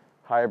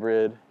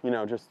 hybrid, you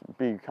know, just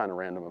be kind of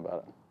random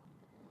about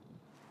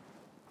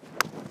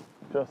it.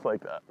 Just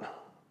like that.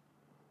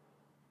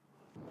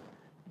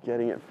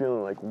 Getting it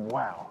feeling like,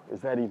 wow,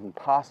 is that even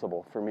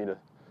possible for me to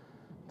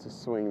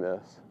swing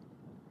this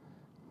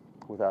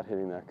without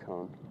hitting that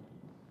cone?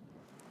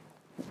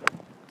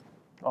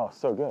 Oh,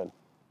 so good.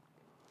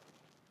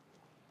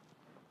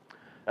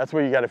 That's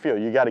what you got to feel.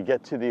 You got to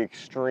get to the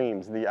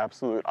extremes, the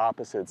absolute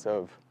opposites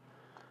of...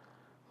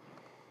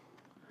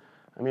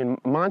 I mean,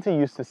 Monty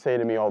used to say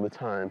to me all the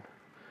time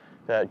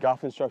that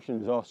golf instruction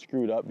is all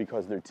screwed up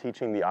because they're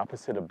teaching the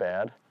opposite of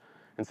bad.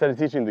 Instead of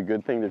teaching the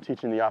good thing, they're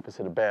teaching the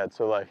opposite of bad.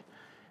 So, like,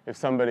 if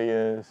somebody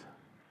is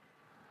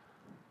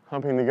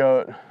humping the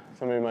goat,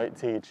 somebody might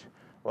teach,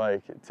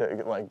 like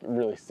to like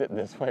really sit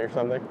this way or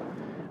something.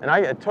 And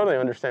I totally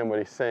understand what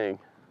he's saying,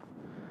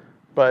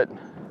 but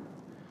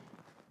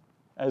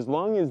as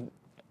long as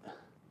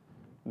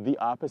the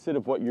opposite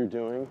of what you're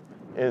doing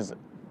is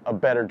a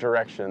better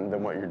direction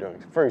than what you're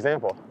doing. For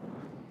example,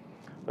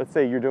 let's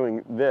say you're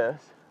doing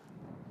this,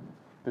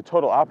 the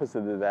total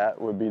opposite of that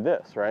would be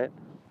this, right?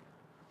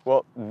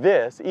 Well,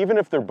 this, even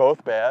if they're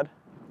both bad,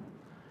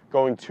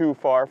 going too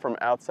far from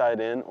outside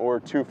in or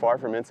too far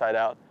from inside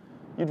out,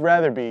 you'd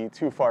rather be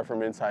too far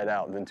from inside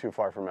out than too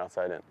far from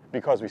outside in,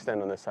 because we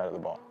stand on this side of the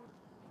ball.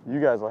 You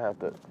guys will have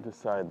to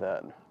decide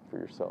that for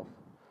yourself.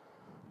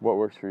 What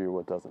works for you,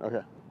 what doesn't.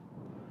 Okay.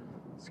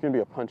 It's gonna be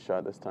a punch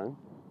shot this time.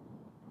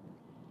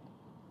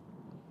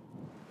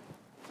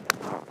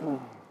 Well,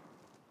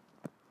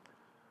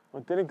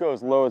 it didn't go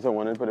as low as I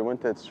wanted, but it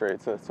went dead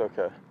straight, so it's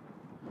okay.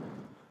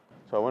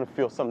 So I want to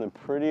feel something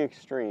pretty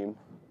extreme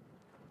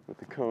with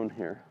the cone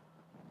here.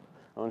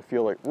 I want to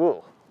feel like,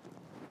 whoa,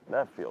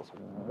 that feels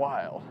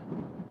wild.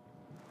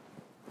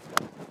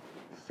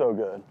 So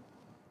good.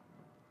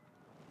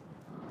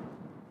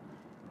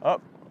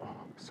 Up,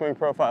 swing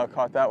profile,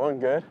 caught that one,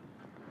 good.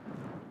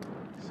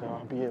 So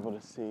I'll be able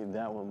to see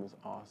that one was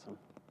awesome.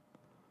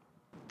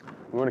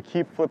 We want to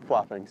keep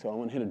flip-flopping, so I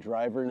want to hit a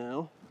driver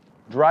now.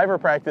 Driver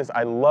practice,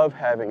 I love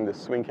having the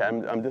swing cat.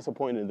 I'm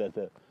disappointed that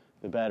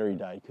the battery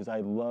died, because I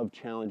love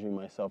challenging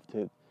myself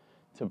to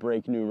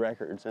break new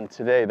records. And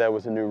today, that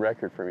was a new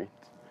record for me.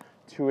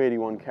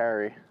 281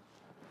 carry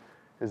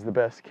is the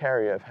best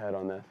carry I've had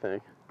on that thing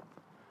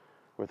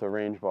with a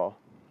range ball.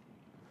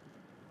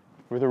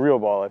 With a real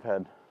ball, I've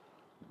had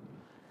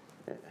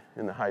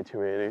in the high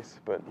 280s,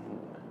 but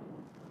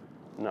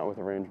not with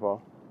a range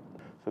ball.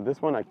 So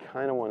this one, I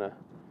kind of want to,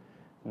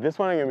 this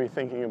one I'm going to be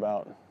thinking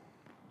about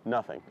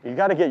nothing. You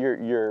got to get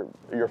your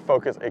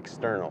focus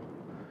external.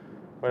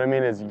 What I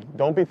mean is,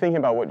 don't be thinking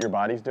about what your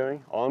body's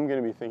doing. All I'm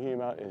going to be thinking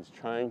about is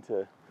trying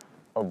to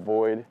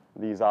avoid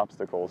these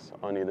obstacles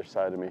on either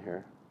side of me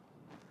here.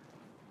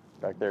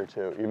 Back there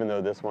too, even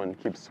though this one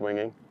keeps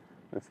swinging.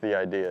 That's the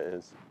idea,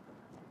 is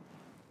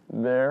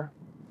there,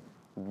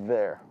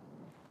 there.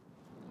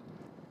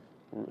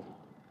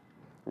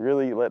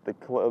 Really let the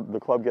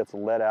club gets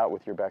let out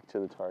with your back to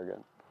the target.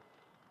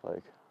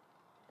 Like,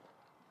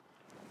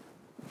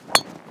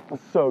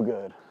 so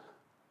good.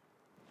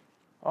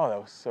 Oh,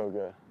 that was so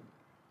good.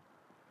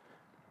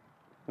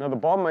 Now the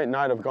ball might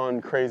not have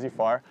gone crazy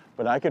far,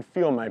 but I could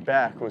feel my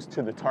back was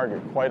to the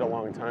target quite a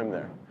long time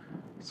there.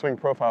 Swing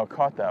profile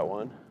caught that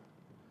one.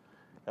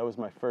 That was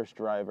my first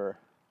driver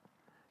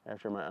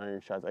after my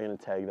iron shots. I'm gonna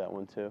tag that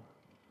one too.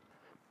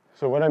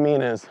 So what I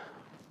mean is,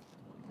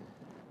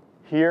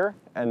 here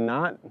and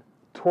not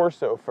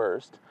torso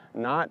first,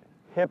 not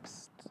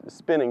hips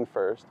spinning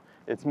first.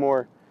 It's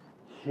more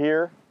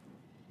here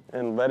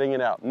and letting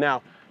it out.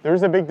 Now, there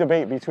was a big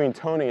debate between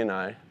Tony and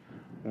I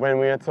when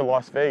we went to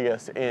Las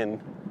Vegas in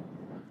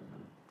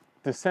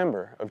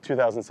December of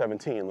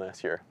 2017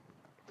 last year.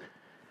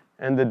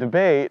 And the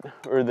debate,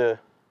 or the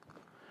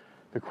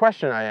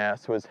question I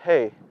asked was,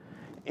 hey,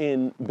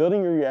 in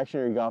building your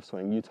reactionary golf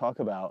swing, you talk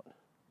about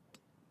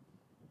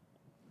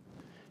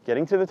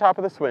getting to the top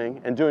of the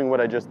swing and doing what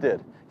I just did.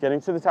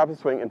 Getting to the top of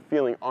the swing and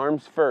feeling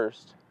arms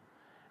first,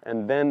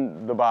 and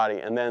then the body,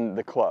 and then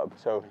the club.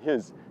 So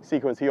his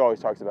sequence he always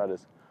talks about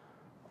is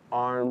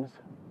arms,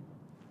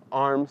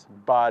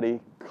 body,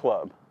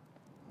 club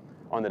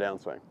on the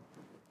downswing.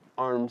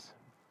 Arms,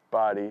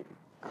 body,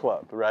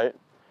 club, right?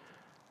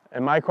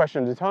 And my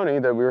question to Tony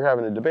that we were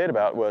having a debate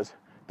about was,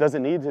 does it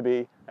need to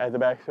be at the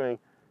backswing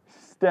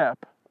step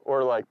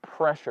or like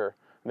pressure,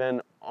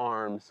 then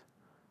arms,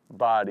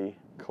 body,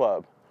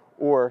 club?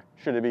 Or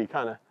should it be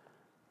kind of,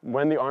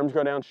 when the arms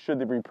go down, should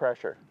there be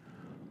pressure?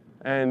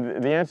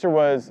 And the answer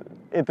was,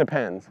 it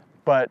depends.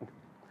 But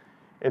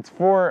it's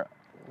for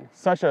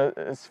such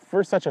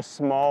a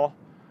small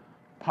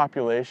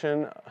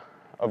population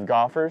of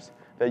golfers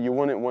that you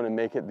wouldn't want to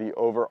make it the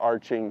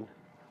overarching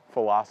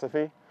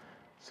philosophy.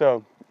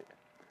 So,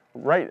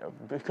 right,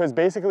 because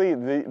basically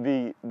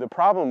the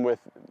problem with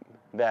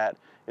that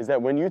is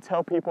that when you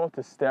tell people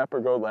to step or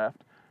go left,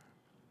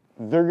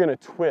 they're gonna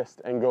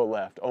twist and go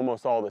left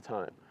almost all the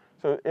time.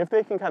 So if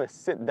they can kind of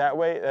sit that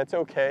way, that's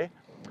okay.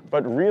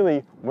 But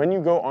really, when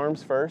you go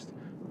arms first,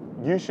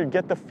 you should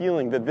get the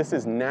feeling that this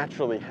is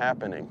naturally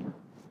happening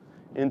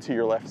into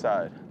your left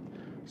side.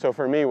 So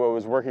for me, what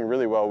was working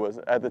really well was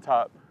at the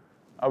top,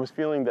 I was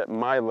feeling that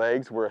my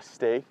legs were a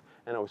stake,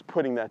 and I was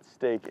putting that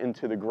stake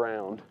into the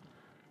ground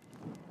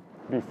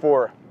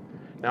before.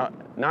 Now,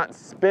 not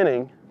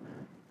spinning,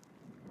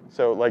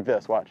 so like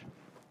this, watch.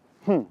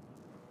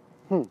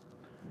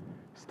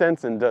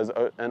 Stenson does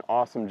an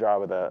awesome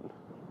job of that.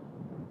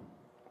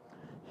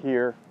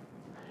 Here,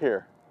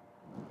 here.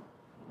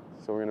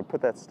 So we're gonna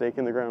put that stake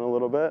in the ground a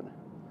little bit.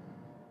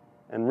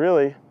 And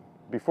really,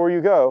 before you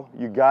go,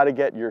 you gotta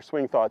get your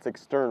swing thoughts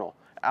external,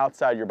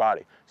 outside your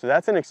body. So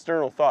that's an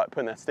external thought,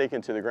 putting that stake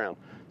into the ground.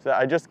 So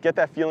I just get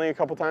that feeling a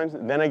couple times,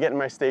 then I get in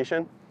my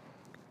station,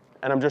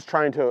 and I'm just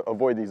trying to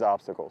avoid these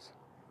obstacles.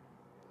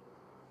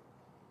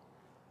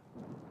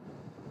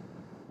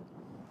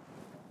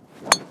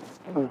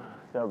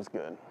 That was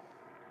good.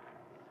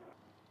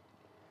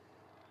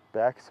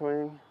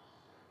 Backswing,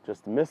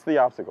 just miss the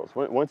obstacles.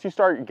 Once you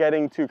start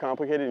getting too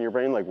complicated in your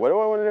brain, like what do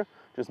I want to do?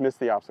 Just miss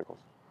the obstacles.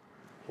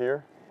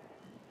 Here,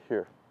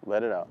 here,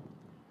 let it out.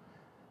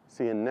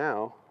 See, and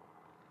now,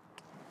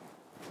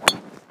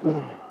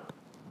 there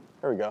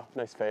we go,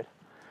 nice fade.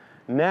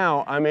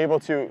 Now I'm able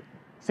to,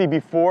 see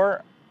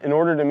before, in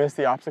order to miss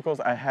the obstacles,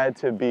 I had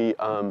to be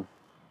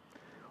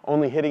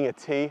only hitting a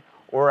tee,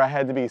 or I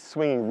had to be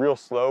swinging real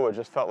slow. It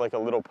just felt like a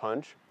little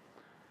punch.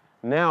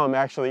 Now I'm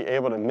actually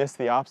able to miss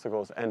the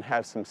obstacles and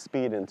have some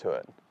speed into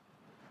it.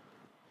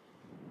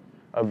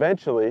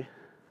 Eventually,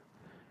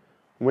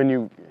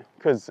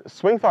 because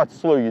swing thoughts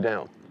slow you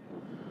down.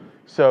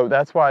 So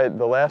that's why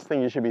the last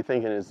thing you should be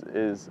thinking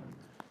is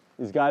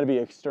got to be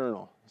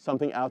external,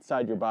 something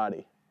outside your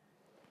body.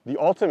 The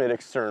ultimate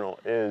external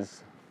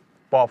is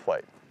ball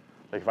flight.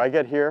 Like if I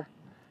get here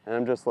and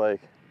I'm just like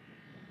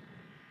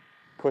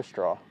push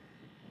draw.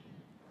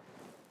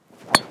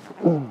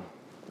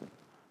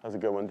 That's a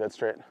good one, dead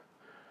straight.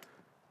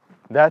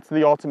 That's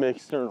the ultimate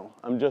external.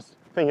 I'm just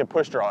thinking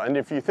push draw. And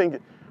if you think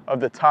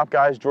of the top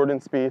guys, Jordan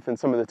Spieth and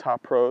some of the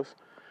top pros,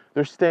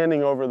 they're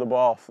standing over the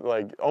ball,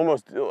 like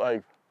almost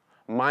like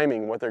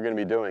miming what they're going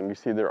to be doing. You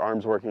see their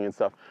arms working and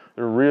stuff.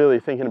 They're really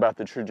thinking about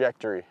the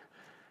trajectory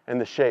and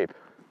the shape.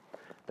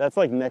 That's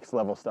like next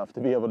level stuff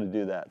to be able to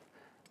do that.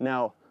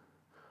 Now,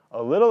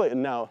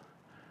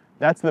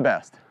 that's the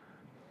best.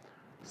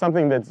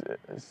 Something that's,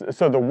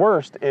 so the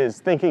worst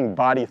is thinking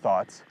body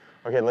thoughts.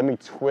 Okay, let me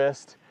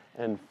twist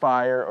and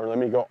fire, or let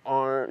me go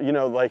arm, you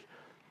know, like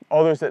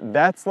all those,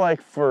 that's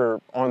like for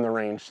on the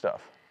range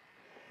stuff,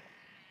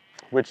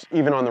 which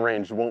even on the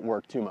range won't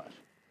work too much.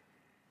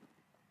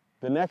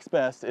 The next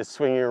best is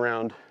swinging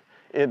around.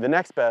 The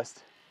next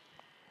best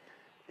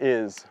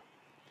is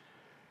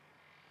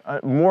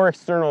more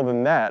external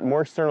than that,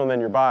 more external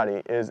than your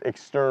body, is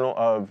external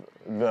of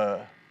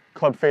the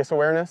club face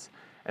awareness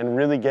and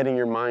really getting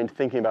your mind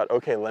thinking about,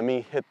 okay, let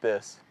me hit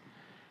this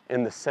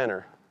in the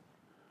center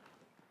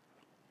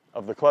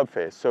of the club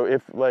face. So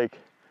if like,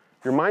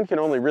 your mind can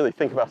only really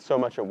think about so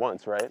much at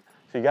once, right?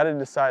 So you got to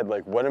decide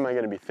like, what am I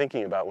going to be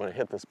thinking about when I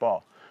hit this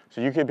ball?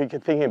 So you could be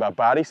thinking about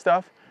body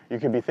stuff, you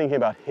could be thinking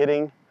about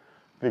hitting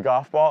the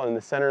golf ball in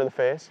the center of the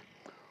face,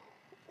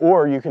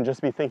 or you can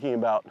just be thinking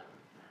about,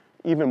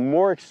 even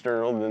more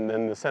external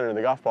than the center of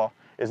the golf ball,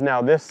 is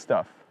now this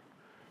stuff.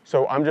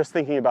 So I'm just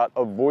thinking about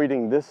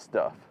avoiding this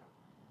stuff.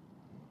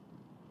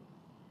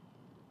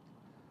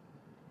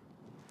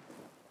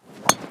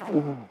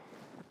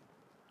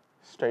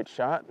 Straight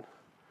shot.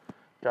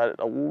 Got it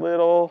a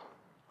little,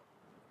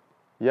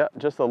 yeah,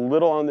 just a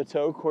little on the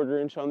toe,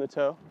 1/4 inch on the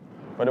toe,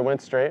 but it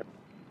went straight.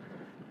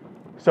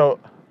 So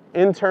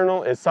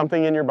internal is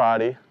something in your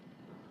body.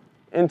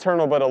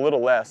 Internal but a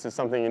little less is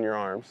something in your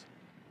arms.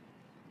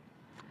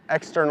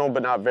 External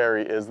but not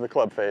very is the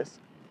club face,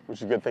 which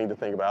is a good thing to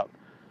think about.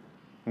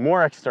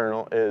 More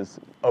external is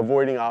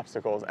avoiding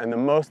obstacles, and the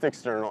most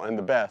external and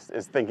the best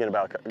is thinking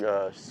about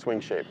swing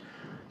shape.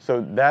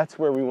 So that's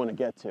where we want to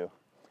get to.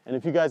 And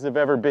if you guys have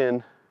ever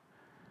been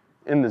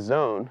in the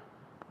zone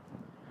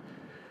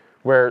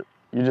where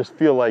you just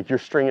feel like you're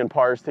stringing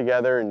pars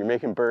together and you're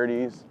making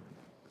birdies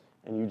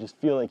and you just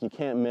feel like you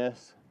can't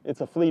miss,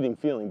 it's a fleeting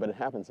feeling, but it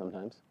happens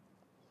sometimes.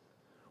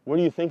 What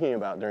are you thinking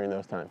about during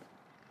those times?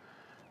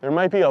 There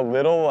might be a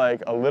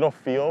little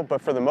feel,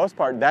 but for the most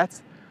part,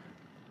 that's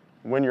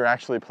when you're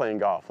actually playing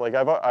golf. Like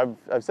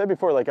I've said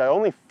before, like I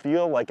only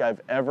feel like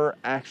I've ever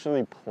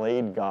actually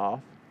played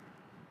golf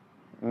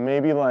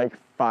maybe like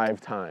 5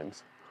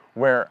 times,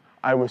 where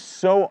I was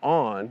so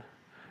on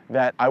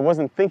that I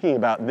wasn't thinking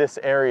about this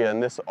area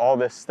and all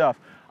this stuff.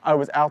 I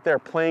was out there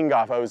playing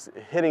golf. I was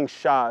hitting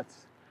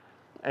shots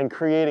and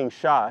creating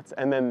shots,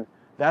 and then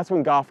that's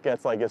when golf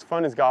gets like, as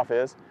fun as golf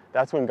is,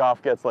 that's when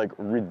golf gets like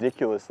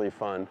ridiculously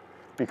fun,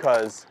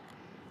 because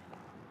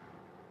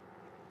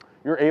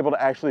you're able to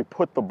actually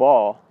put the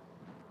ball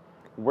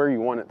where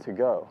you want it to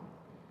go.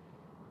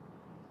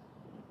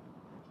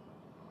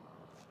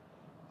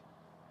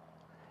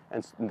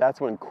 And that's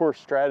when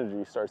course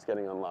strategy starts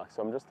getting unlocked.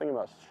 So I'm just thinking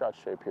about shot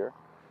shape here.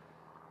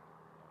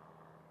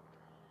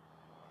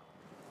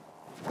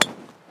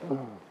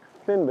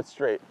 Thin but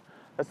straight.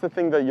 That's the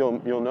thing that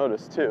you'll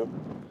notice too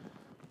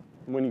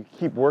when you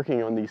keep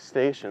working on these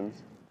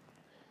stations,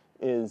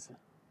 is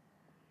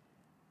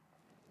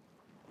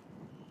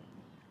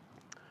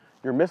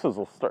your misses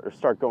will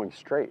start going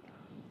straight.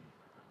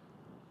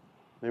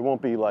 They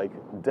won't be like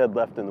dead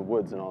left in the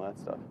woods and all that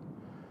stuff.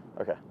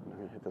 Okay, I'm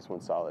gonna hit this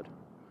one solid.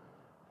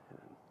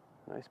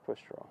 Nice push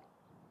draw.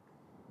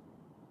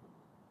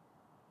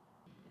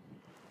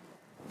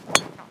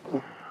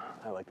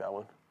 I like that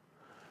one.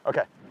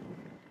 Okay.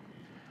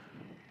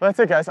 Well, that's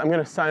it, guys. I'm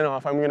going to sign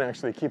off. I'm going to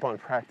actually keep on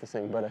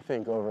practicing, but I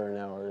think over an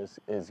hour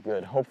is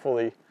good.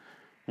 Hopefully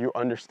you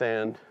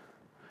understand.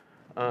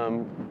 I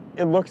know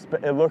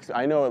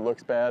it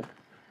looks bad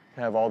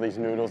to have all these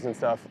noodles and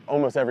stuff.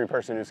 Almost every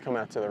person who's come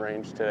out to the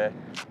range today,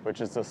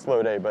 which is a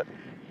slow day, but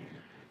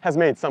has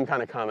made some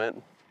kind of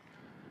comment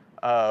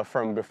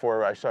from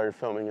before I started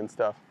filming and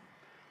stuff.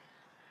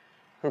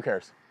 Who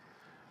cares?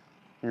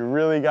 You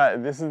really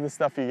got, this is the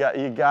stuff you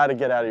got to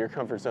get out of your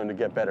comfort zone to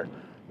get better.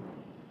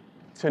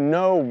 To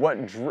know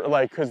what,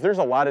 like, because there's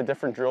a lot of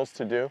different drills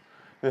to do.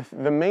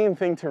 The main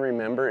thing to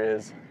remember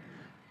is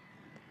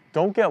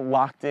don't get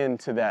locked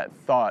into that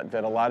thought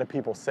that a lot of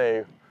people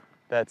say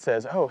that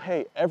says, oh,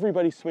 hey,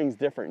 everybody swings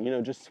different. You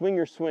know, just swing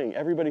your swing.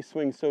 Everybody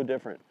swings so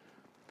different.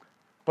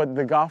 But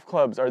the golf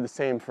clubs are the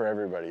same for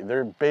everybody.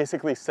 They're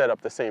basically set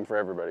up the same for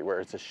everybody, where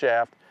it's a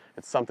shaft,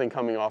 it's something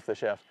coming off the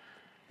shaft.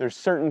 There's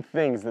certain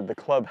things that the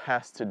club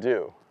has to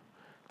do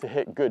to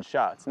hit good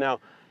shots. Now,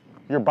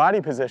 your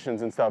body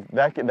positions and stuff,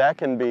 that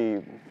can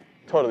be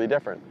totally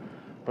different.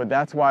 But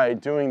that's why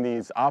doing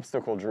these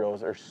obstacle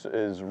drills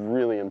is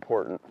really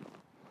important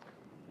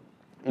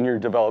in your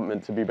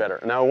development to be better.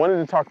 Now, I wanted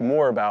to talk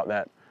more about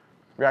that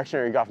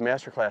reactionary golf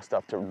masterclass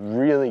stuff to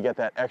really get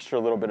that extra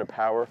little bit of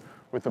power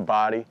with the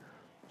body,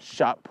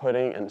 shot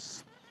putting and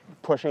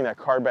pushing that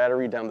car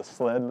battery down the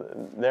sled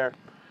there.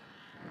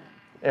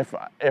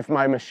 If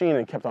my machine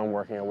had kept on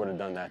working, I would have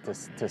done that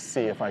to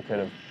see if I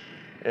could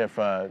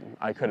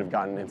have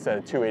gotten, instead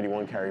of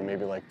 281 carry,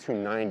 maybe like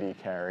 290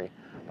 carry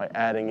by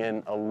adding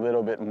in a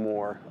little bit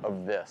more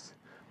of this.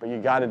 But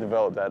you got to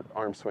develop that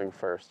arm swing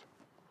first.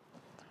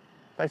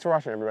 Thanks for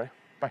watching, everybody.